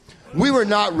this. We were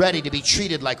not ready to be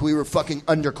treated like we were fucking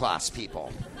underclass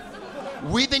people.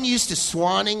 We've been used to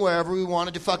swanning wherever we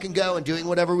wanted to fucking go and doing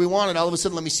whatever we wanted. All of a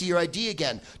sudden, let me see your ID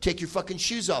again. Take your fucking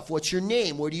shoes off. What's your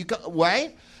name? Where do you go?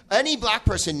 Right? Any black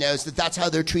person knows that that's how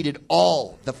they're treated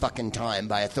all the fucking time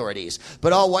by authorities.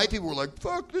 But all white people were like,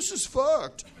 fuck, this is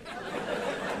fucked.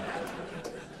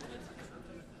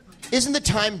 Isn't the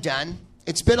time done?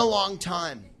 It's been a long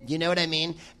time. You know what I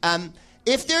mean?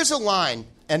 If there's a line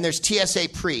and there's TSA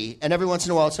pre, and every once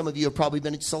in a while some of you have probably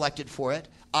been selected for it,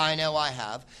 I know I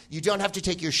have. You don't have to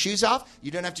take your shoes off.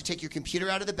 You don't have to take your computer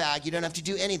out of the bag. You don't have to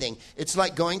do anything. It's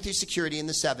like going through security in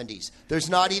the 70s. There's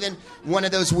not even one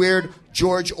of those weird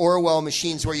George Orwell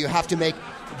machines where you have to make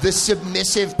the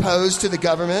submissive pose to the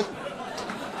government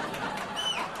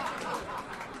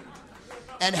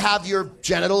and have your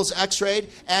genitals x-rayed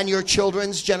and your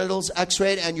children's genitals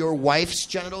x-rayed and your wife's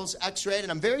genitals x-rayed.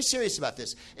 And I'm very serious about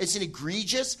this. It's an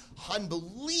egregious,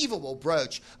 unbelievable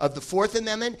broach of the Fourth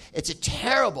Amendment. It's a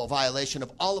terrible violation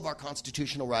of all of our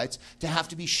constitutional rights to have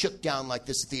to be shook down like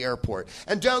this at the airport.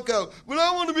 And don't go, well,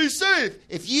 I want to be safe.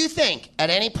 If you think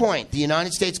at any point the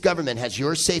United States government has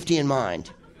your safety in mind,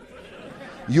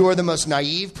 you are the most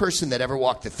naive person that ever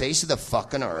walked the face of the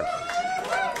fucking earth.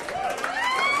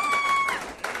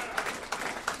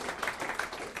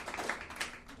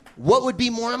 What would be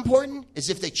more important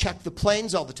is if they checked the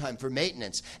planes all the time for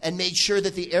maintenance and made sure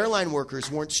that the airline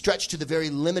workers weren't stretched to the very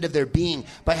limit of their being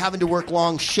by having to work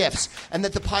long shifts, and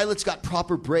that the pilots got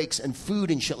proper breaks and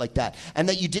food and shit like that, and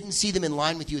that you didn't see them in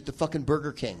line with you at the fucking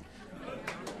Burger King.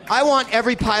 I want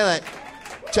every pilot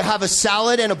to have a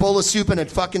salad and a bowl of soup and a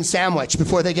fucking sandwich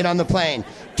before they get on the plane.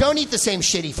 Don't eat the same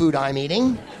shitty food I'm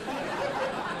eating.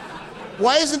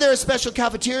 Why isn't there a special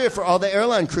cafeteria for all the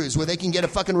airline crews where they can get a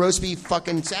fucking roast beef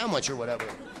fucking sandwich or whatever?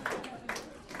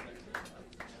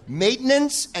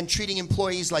 Maintenance and treating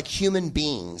employees like human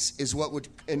beings is what would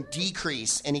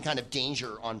decrease any kind of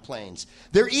danger on planes.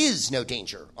 There is no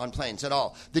danger on planes at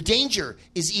all. The danger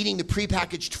is eating the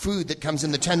prepackaged food that comes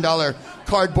in the $10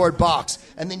 cardboard box,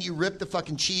 and then you rip the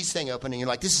fucking cheese thing open and you're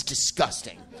like, this is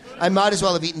disgusting. I might as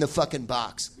well have eaten the fucking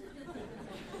box.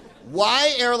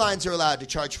 Why airlines are allowed to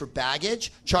charge for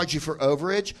baggage, charge you for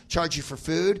overage, charge you for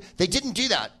food? They didn't do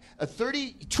that.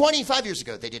 25 years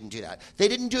ago, they didn't do that. They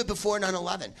didn't do it before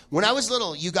 9/11. When I was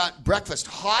little, you got breakfast,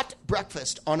 hot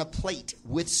breakfast on a plate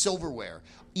with silverware,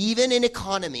 even in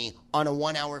economy on a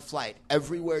 1-hour flight,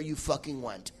 everywhere you fucking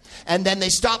went. And then they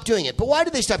stopped doing it. But why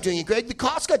did they stop doing it, Greg? The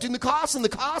cost got doing the cost and the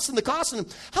cost and the cost.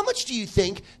 And how much do you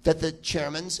think that the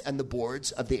chairmans and the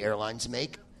boards of the airlines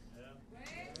make?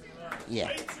 Yeah.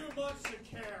 Way too much to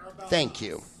care about. Thank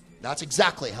you. That's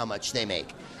exactly how much they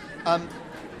make.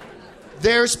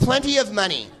 There's plenty of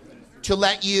money to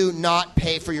let you not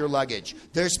pay for your luggage.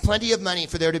 There's plenty of money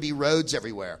for there to be roads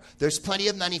everywhere. There's plenty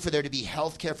of money for there to be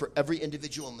health care for every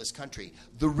individual in this country.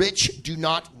 The rich do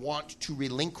not want to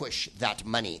relinquish that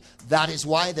money. That is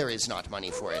why there is not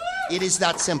money for it. It is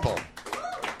that simple.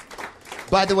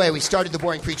 By the way, we started the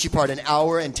boring preachy part an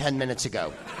hour and 10 minutes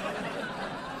ago.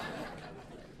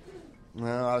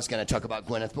 Well, I was going to talk about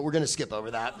Gwyneth, but we're going to skip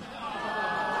over that.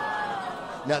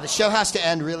 No, the show has to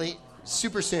end really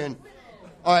super soon.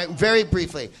 All right, very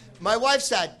briefly. My wife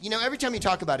said, every time you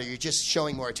talk about her, you're just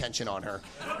showing more attention on her.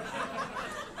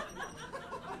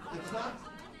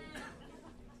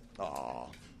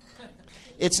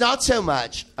 It's not so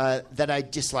much that I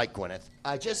dislike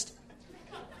Gwyneth.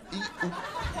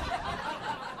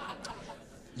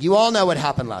 You all know what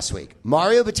happened last week.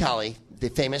 Mario Batali, the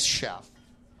famous chef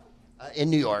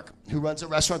in New York, who runs a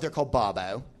restaurant there called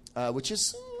Bobo, which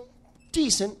is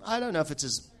decent. I don't know if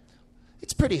it's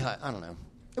pretty high. I don't know.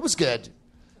 It was good.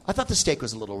 I thought the steak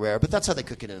was a little rare, but that's how they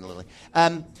cook it in Italy.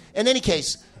 In any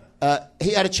case,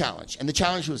 he had a challenge, and the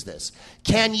challenge was this.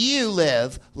 Can you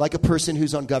live like a person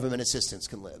who's on government assistance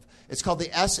can live? It's called the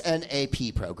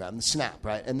SNAP program, the SNAP,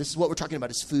 right? And this is what we're talking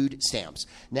about is food stamps.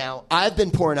 Now, I've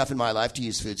been poor enough in my life to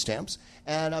use food stamps,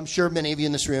 and I'm sure many of you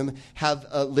in this room have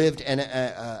lived in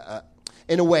a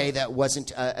way that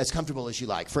wasn't as comfortable as you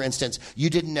like. For instance, you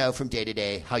didn't know from day to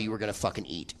day how you were going to fucking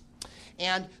eat.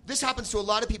 And this happens to a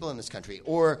lot of people in this country.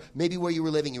 Or maybe where you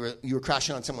were living, you were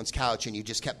crashing on someone's couch and you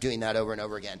just kept doing that over and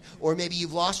over again. Or maybe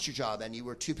you've lost your job and you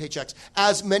were 2 paychecks,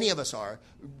 as many of us are,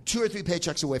 2 or 3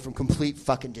 paychecks away from complete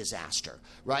fucking disaster,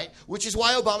 right? Which is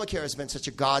why Obamacare has been such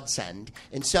a godsend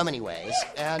in so many ways.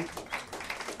 And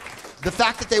the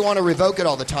fact that they want to revoke it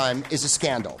all the time is a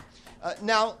scandal.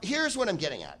 Now, here's what I'm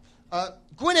getting at.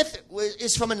 Gwyneth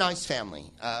is from a nice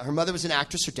family. Her mother was an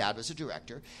actress, her dad was a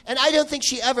director. And I don't think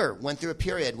she ever went through a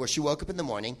period where she woke up in the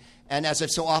morning, and as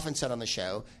I've so often said on the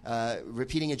show,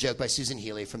 repeating a joke by Susan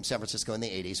Healy from San Francisco in the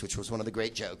 80s, which was one of the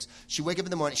great jokes. She'd wake up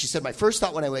in the morning, she said, my first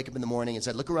thought when I wake up in the morning is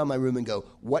I'd look around my room and go,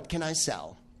 what can I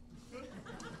sell?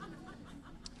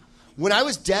 When I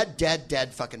was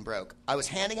dead fucking broke, I was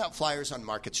handing out flyers on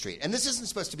Market Street. And this isn't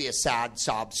supposed to be a sad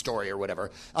sob story or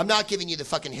whatever. I'm not giving you the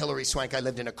fucking Hillary Swank I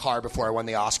lived in a car before I won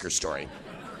the Oscar story.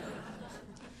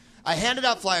 I handed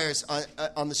out flyers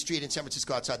on the street in San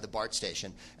Francisco outside the BART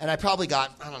station. And I probably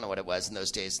got, I don't know what it was in those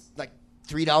days, like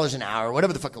 $3 an hour,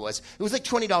 whatever the fuck it was. It was like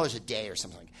 $20 a day or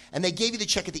something. And they gave you the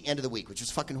check at the end of the week, which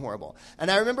was fucking horrible. And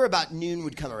I remember about noon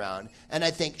would come around, and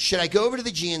I'd think, should I go over to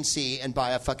the GNC and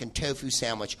buy a fucking tofu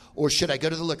sandwich, or should I go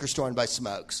to the liquor store and buy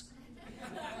smokes?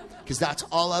 Because that's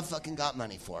all I've fucking got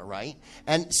money for, right?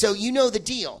 And so you know the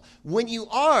deal. When you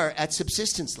are at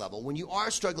subsistence level, when you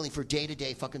are struggling for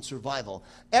day-to-day fucking survival,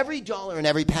 every dollar and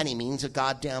every penny means a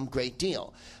goddamn great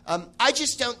deal. I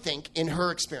just don't think, in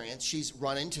her experience, she's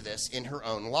run into this in her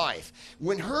own life.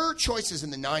 When her choices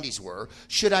in the 90s were,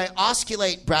 should I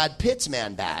osculate Brad Pitt's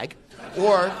man bag,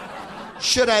 or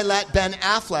should I let Ben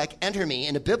Affleck enter me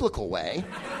in a biblical way,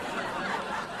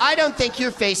 I don't think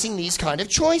you're facing these kind of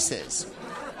choices.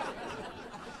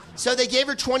 So they gave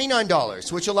her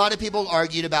 $29, which a lot of people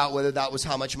argued about whether that was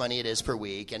how much money it is per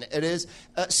week. And it is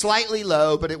slightly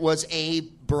low, but it was a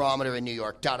barometer in New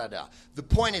York, da-da-da. The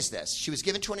point is this. She was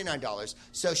given $29,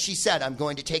 so she said, I'm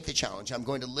going to take the challenge. I'm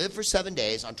going to live for 7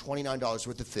 days on $29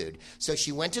 worth of food. So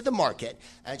she went to the market,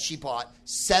 and she bought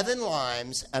 7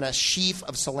 limes and a sheaf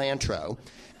of cilantro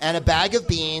and a bag of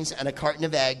beans and a carton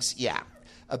of eggs. Yeah,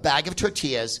 a bag of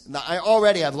tortillas. Now,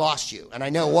 I've lost you, and I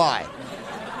know why.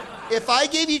 If I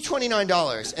gave you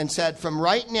 $29 and said, from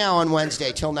right now on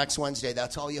Wednesday till next Wednesday,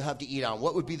 that's all you have to eat on,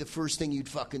 what would be the first thing you'd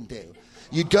fucking do?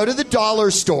 You'd go to the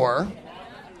dollar store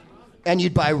and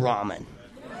you'd buy ramen.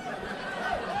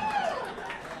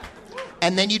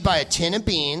 And then you'd buy a tin of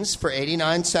beans for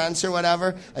 89 cents or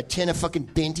whatever, a tin of fucking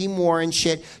Binti Moore and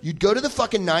shit. You'd go to the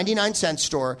fucking 99-cent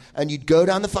store and you'd go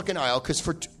down the fucking aisle, because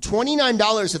for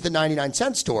 $29 at the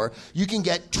 99-cent store, you can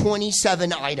get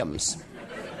 27 items.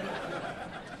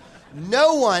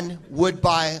 No one would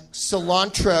buy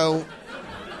cilantro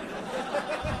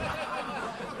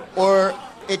or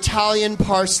Italian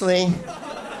parsley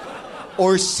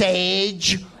or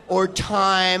sage or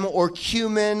thyme or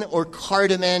cumin or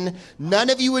cardamom. None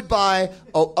of you would buy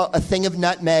a thing of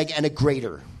nutmeg and a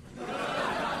grater.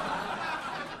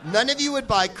 None of you would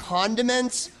buy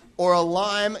condiments or a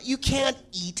lime. You can't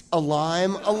eat a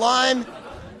lime. A lime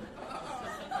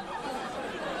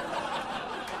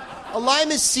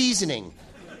is seasoning.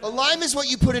 A lime is what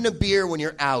you put in a beer when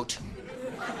you're out.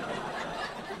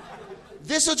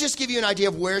 This will just give you an idea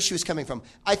of where she was coming from.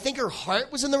 I think her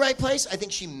heart was in the right place. I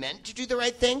think she meant to do the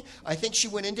right thing. I think she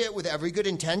went into it with every good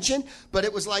intention. But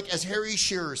it was like, as Harry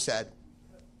Shearer said.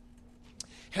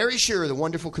 Harry Shearer, the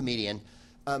wonderful comedian,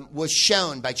 was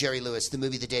shown by Jerry Lewis the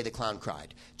movie The Day the Clown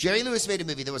Cried. Jerry Lewis made a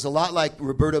movie that was a lot like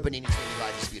Roberto Benigni's movie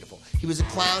Life is Beautiful. He was a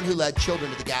clown who led children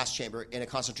to the gas chamber in a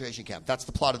concentration camp. That's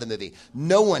the plot of the movie.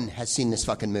 No one has seen this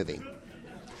fucking movie.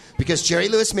 Because Jerry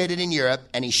Lewis made it in Europe,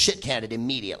 and he shit-canned it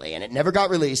immediately, and it never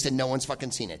got released, and no one's fucking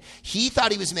seen it. He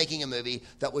thought he was making a movie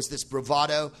that was this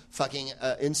bravado, fucking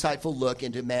insightful look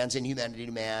into man's inhumanity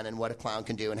to man and what a clown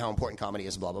can do and how important comedy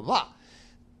is, blah, blah, blah.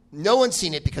 No one's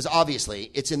seen it because,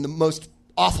 obviously, it's in the most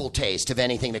awful taste of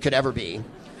anything that could ever be.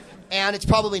 And it's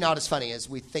probably not as funny as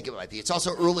we think it might be. It's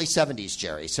also early 70s,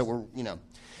 Jerry, so we're, you know.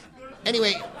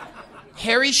 Anyway,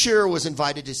 Harry Shearer was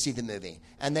invited to see the movie,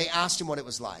 and they asked him what it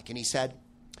was like, and he said,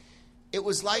 it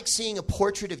was like seeing a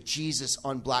portrait of Jesus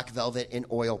on black velvet in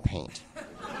oil paint.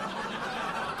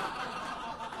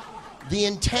 The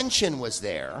intention was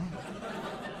there,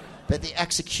 but the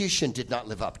execution did not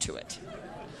live up to it.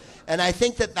 And I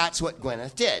think that that's what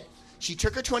Gwyneth did. She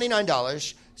took her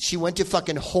 $29, she went to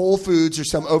fucking Whole Foods or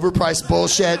some overpriced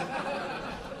bullshit,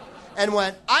 and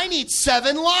went, I need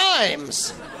 7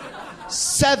 limes.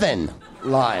 7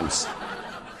 limes.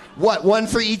 What, one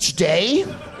for each day?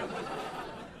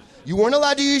 You weren't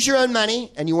allowed to use your own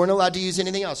money, and you weren't allowed to use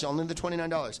anything else, only the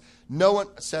 $29. No one,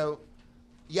 so,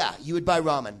 yeah, you would buy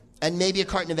ramen, and maybe a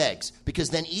carton of eggs, because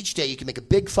then each day you can make a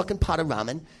big fucking pot of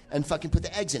ramen and fucking put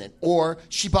the eggs in it. Or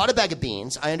she bought a bag of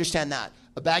beans, I understand that.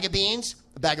 A bag of beans,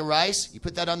 a bag of rice, you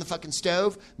put that on the fucking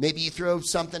stove, maybe you throw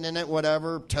something in it,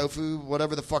 whatever, tofu,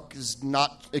 whatever the fuck is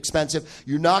not expensive.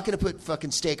 You're not going to put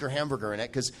fucking steak or hamburger in it,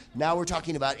 because now we're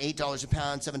talking about $8 a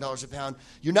pound, $7 a pound.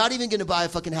 You're not even going to buy a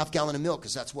fucking half gallon of milk,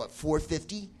 because that's what,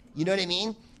 $4.50? You know what I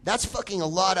mean? That's fucking a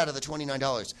lot out of the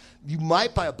 $29. You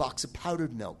might buy a box of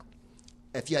powdered milk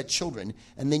if you had children,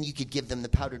 and then you could give them the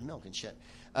powdered milk and shit.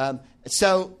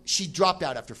 So she dropped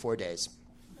out after 4 days.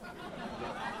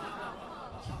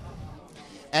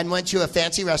 And went to a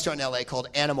fancy restaurant in L.A. called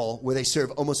Animal, where they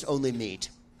serve almost only meat.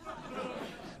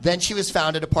 Then she was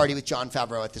found at a party with Jon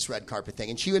Favreau at this red carpet thing,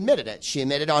 and she admitted it. She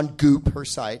admitted on Goop, her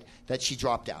site, that she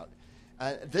dropped out.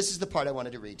 This is the part I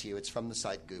wanted to read to you. It's from the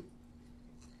site Goop.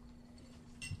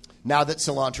 Now that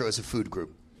cilantro is a food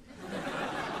group.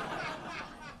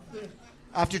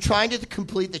 After trying to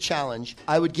complete the challenge,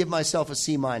 I would give myself a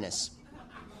C-.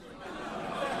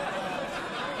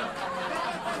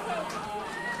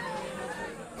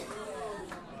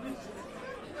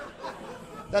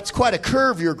 That's quite a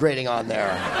curve you're grading on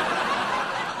there.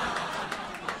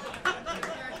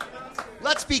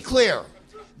 Let's be clear.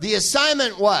 The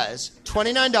assignment was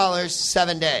 $29,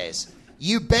 7 days.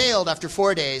 You bailed after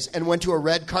 4 days and went to a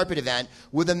red carpet event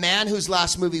with a man whose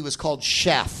last movie was called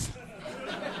Chef.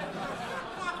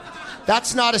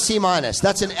 That's not a C-.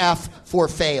 That's an F for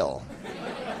fail.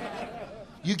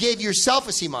 You gave yourself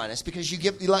a C- because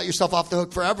you let yourself off the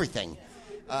hook for everything.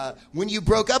 When you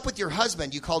broke up with your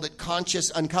husband, you called it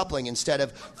conscious uncoupling instead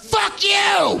of, fuck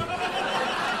you!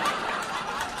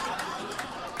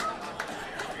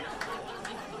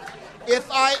 If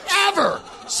I ever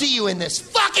see you in this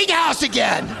fucking house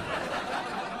again!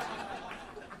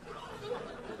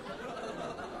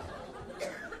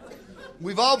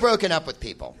 We've all broken up with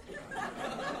people.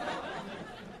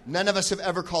 None of us have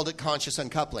ever called it conscious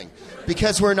uncoupling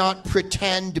because we're not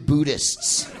pretend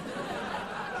Buddhists.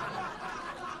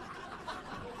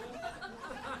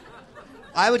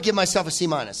 I would give myself a C-.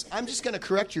 I'm just going to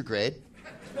correct your grade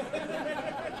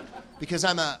because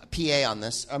I'm a PA on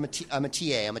this. I'm a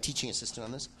TA. I'm a teaching assistant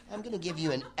on this. I'm going to give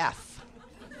you an F.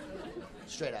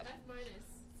 Straight up. F-.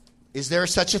 Is there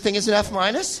such a thing as an F-?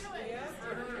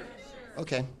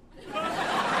 Okay.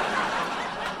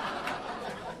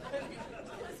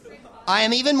 I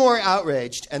am even more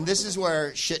outraged, and this is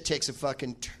where shit takes a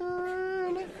fucking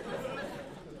turn.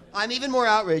 I'm even more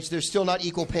outraged there's still not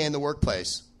equal pay in the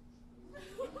workplace.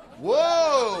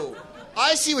 Whoa!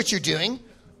 I see what you're doing.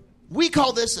 We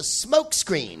call this a smoke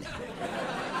screen.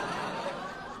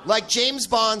 Like James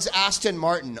Bond's Aston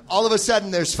Martin. All of a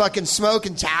sudden there's fucking smoke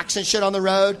and tax and shit on the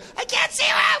road. I can't see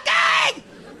where I'm going!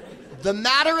 The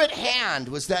matter at hand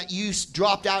was that you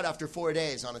dropped out after 4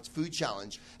 days on its food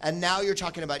challenge, and now you're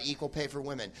talking about equal pay for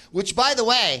women, which, by the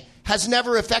way, has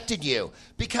never affected you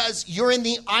because you're in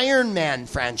the Iron Man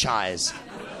franchise.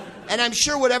 And I'm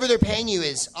sure whatever they're paying you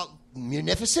is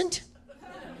munificent,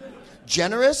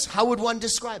 generous. How would one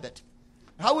describe it?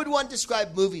 How would one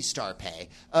describe movie star pay?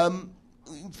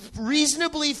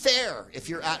 Reasonably fair if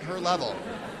you're at her level.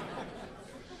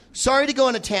 Sorry to go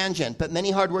on a tangent, but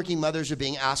many hardworking mothers are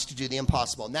being asked to do the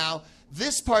impossible. Now,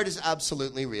 this part is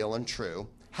absolutely real and true.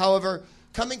 However,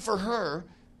 coming for her,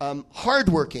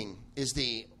 hardworking is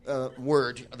the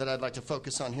word that I'd like to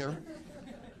focus on here.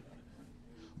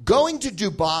 Going to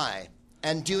Dubai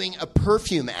and doing a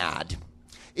perfume ad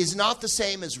is not the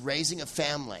same as raising a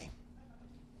family.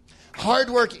 Hard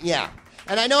work, yeah.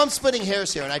 And I know I'm splitting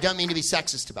hairs here, and I don't mean to be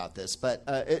sexist about this, but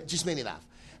it just made me laugh.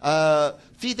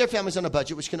 Feed their families on a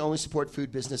budget, which can only support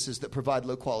food businesses that provide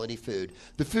low-quality food.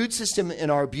 The food system in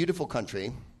our beautiful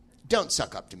country, don't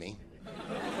suck up to me,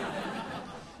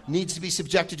 needs to be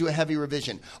subjected to a heavy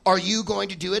revision. Are you going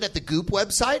to do it at the Goop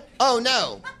website? Oh,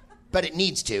 no, but it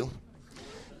needs to.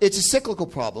 It's a cyclical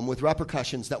problem with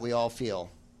repercussions that we all feel.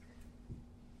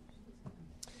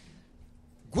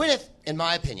 Gwyneth, in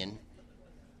my opinion,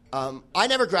 I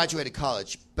never graduated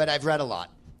college, but I've read a lot.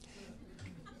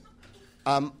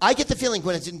 I get the feeling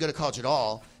Gwyneth didn't go to college at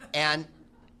all and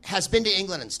has been to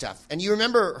England and stuff. And you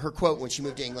remember her quote when she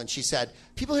moved to England. She said,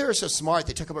 people here are so smart,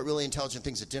 they talk about really intelligent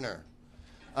things at dinner.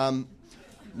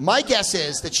 My guess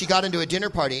is that she got into a dinner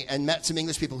party and met some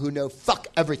English people who know fuck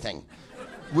everything,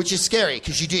 which is scary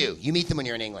because you do. You meet them when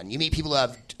you're in England. You meet people who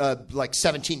have like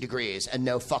 17 degrees and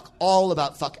know fuck all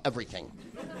about fuck everything.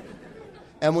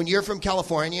 And when you're from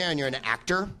California and you're an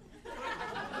actor,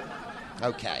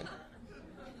 okay.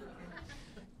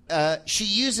 She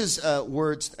uses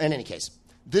words, in any case,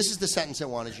 this is the sentence I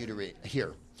wanted you to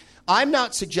hear. I'm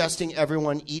not suggesting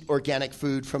everyone eat organic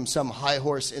food from some high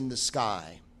horse in the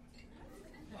sky.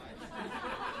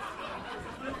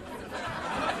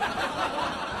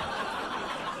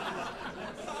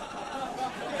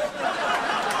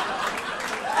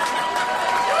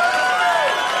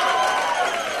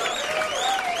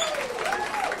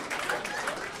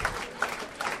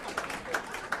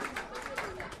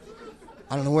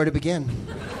 I don't know where to begin.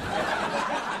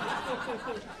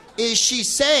 Is she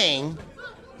saying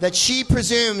that she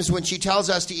presumes when she tells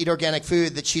us to eat organic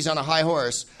food that she's on a high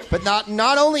horse, but not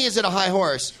only is it a high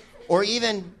horse, or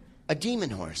even a demon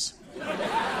horse,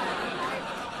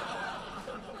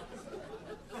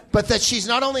 but that she's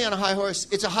not only on a high horse,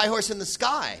 it's a high horse in the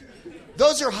sky.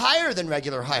 Those are higher than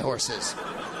regular high horses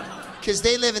because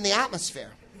they live in the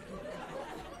atmosphere.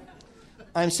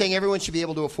 I'm saying everyone should be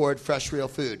able to afford fresh, real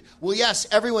food. Well, yes,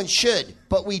 everyone should,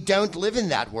 but we don't live in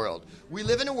that world. We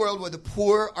live in a world where the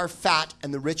poor are fat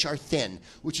and the rich are thin,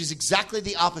 which is exactly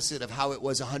the opposite of how it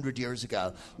was 100 years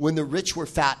ago, when the rich were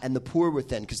fat and the poor were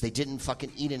thin because they didn't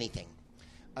fucking eat anything.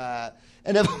 And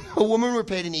if a woman were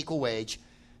paid an equal wage,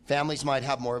 families might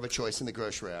have more of a choice in the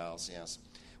grocery aisles, yes.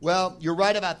 Well, you're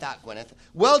right about that, Gwyneth.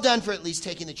 Well done for at least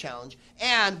taking the challenge,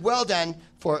 and well done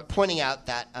for pointing out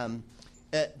that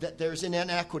that there's an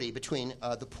inequity between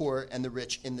the poor and the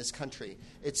rich in this country.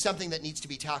 It's something that needs to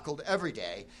be tackled every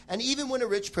day. And even when a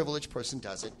rich, privileged person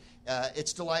does it,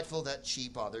 it's delightful that she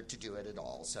bothered to do it at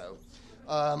all. So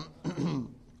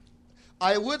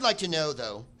I would like to know,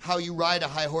 though, how you ride a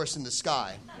high horse in the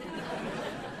sky.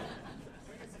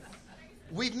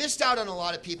 We've missed out on a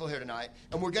lot of people here tonight,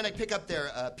 and we're going to pick up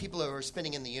their people who are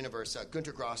spinning in the universe,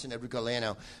 Gunter Grass and Edward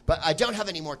Galeno. But I don't have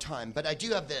any more time, but I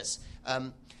do have this.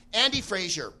 Andy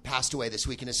Frazier passed away this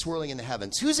week and is swirling in the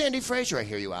heavens. Who's Andy Frazier, I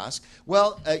hear you ask?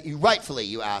 Well, rightfully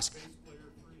you ask.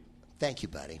 Thank you,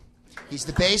 buddy. He's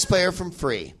the bass player from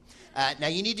Free. Now,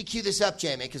 you need to cue this up,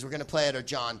 Jamie, because we're going to play it, or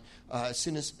John, as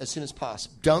soon as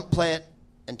possible. Don't play it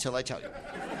until I tell you.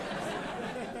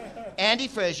 Andy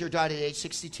Frazier died at age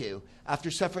 62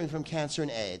 after suffering from cancer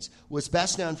and AIDS, was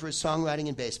best known for his songwriting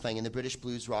and bass playing in the British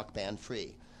blues rock band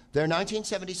Free. Their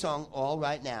 1970 song, All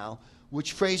Right Now,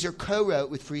 which Frazier co-wrote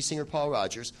with Free singer Paul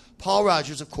Rodgers. Paul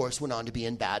Rodgers, of course, went on to be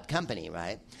in Bad Company,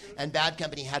 right? And Bad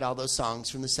Company had all those songs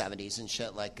from the 70s and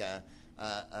shit like,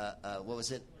 what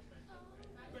was it?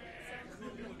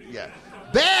 Yeah.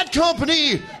 Bad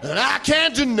Company, and I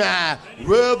can't deny,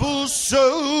 rebel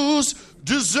souls,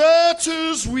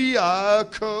 deserters we are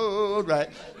called, right?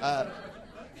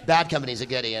 Bad Company's a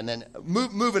goodie, and then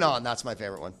moving on, that's my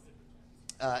favorite one.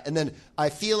 And then I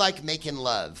Feel Like Making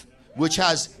Love, which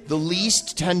has the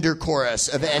least tender chorus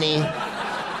of any.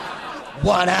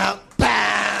 One out,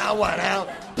 bow, one out,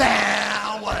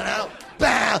 bow, one out,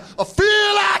 bow. I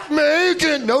feel like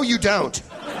making. No, you don't.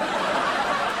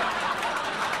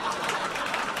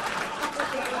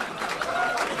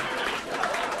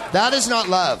 That is not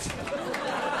love.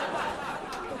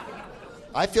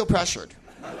 I feel pressured.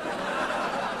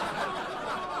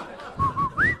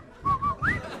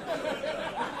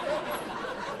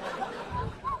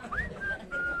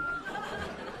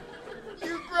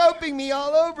 You're groping me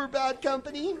all over, Bad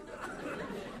Company.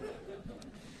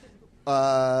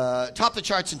 Top the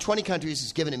charts in 20 countries,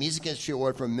 is given a music industry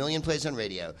award for 1 million plays on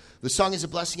radio. The song is a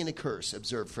blessing and a curse,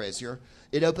 observed Frazier.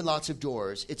 It opened lots of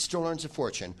doors. It still earns a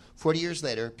fortune. 40 years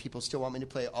later, people still want me to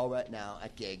play All Right Now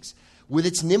at gigs. With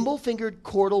its nimble-fingered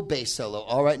chordal bass solo,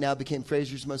 All Right Now became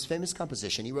Frazier's most famous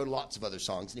composition. He wrote lots of other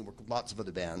songs, and he worked with lots of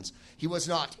other bands. He was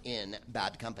not in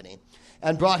Bad Company,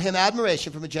 and brought him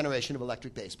admiration from a generation of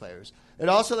electric bass players. It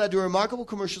also led to a remarkable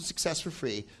commercial success for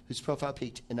Free, whose profile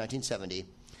peaked in 1970.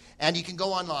 And you can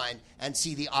go online and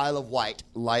see the Isle of Wight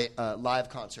live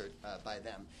concert by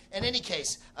them. In any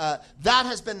case, that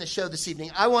has been the show this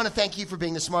evening. I want to thank you for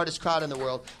being the smartest crowd in the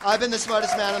world. I've been the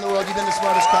smartest man in the world. You've been the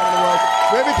smartest crowd in the world.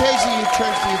 For every page that you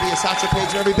turn for you, be a satchel page.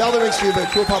 And every bell that rings for you, be a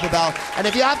cool papa bell. And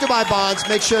if you have to buy bonds,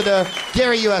 make sure they're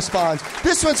Gary U.S. bonds.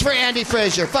 This one's for Andy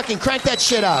Frazier. Fucking crank that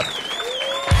shit up.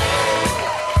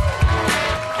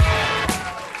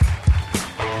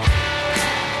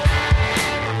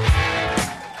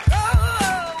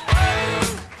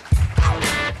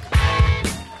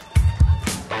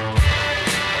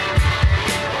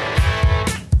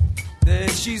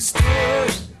 She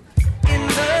stood in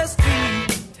the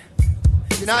street.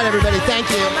 Good night, everybody. Thank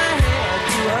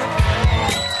you.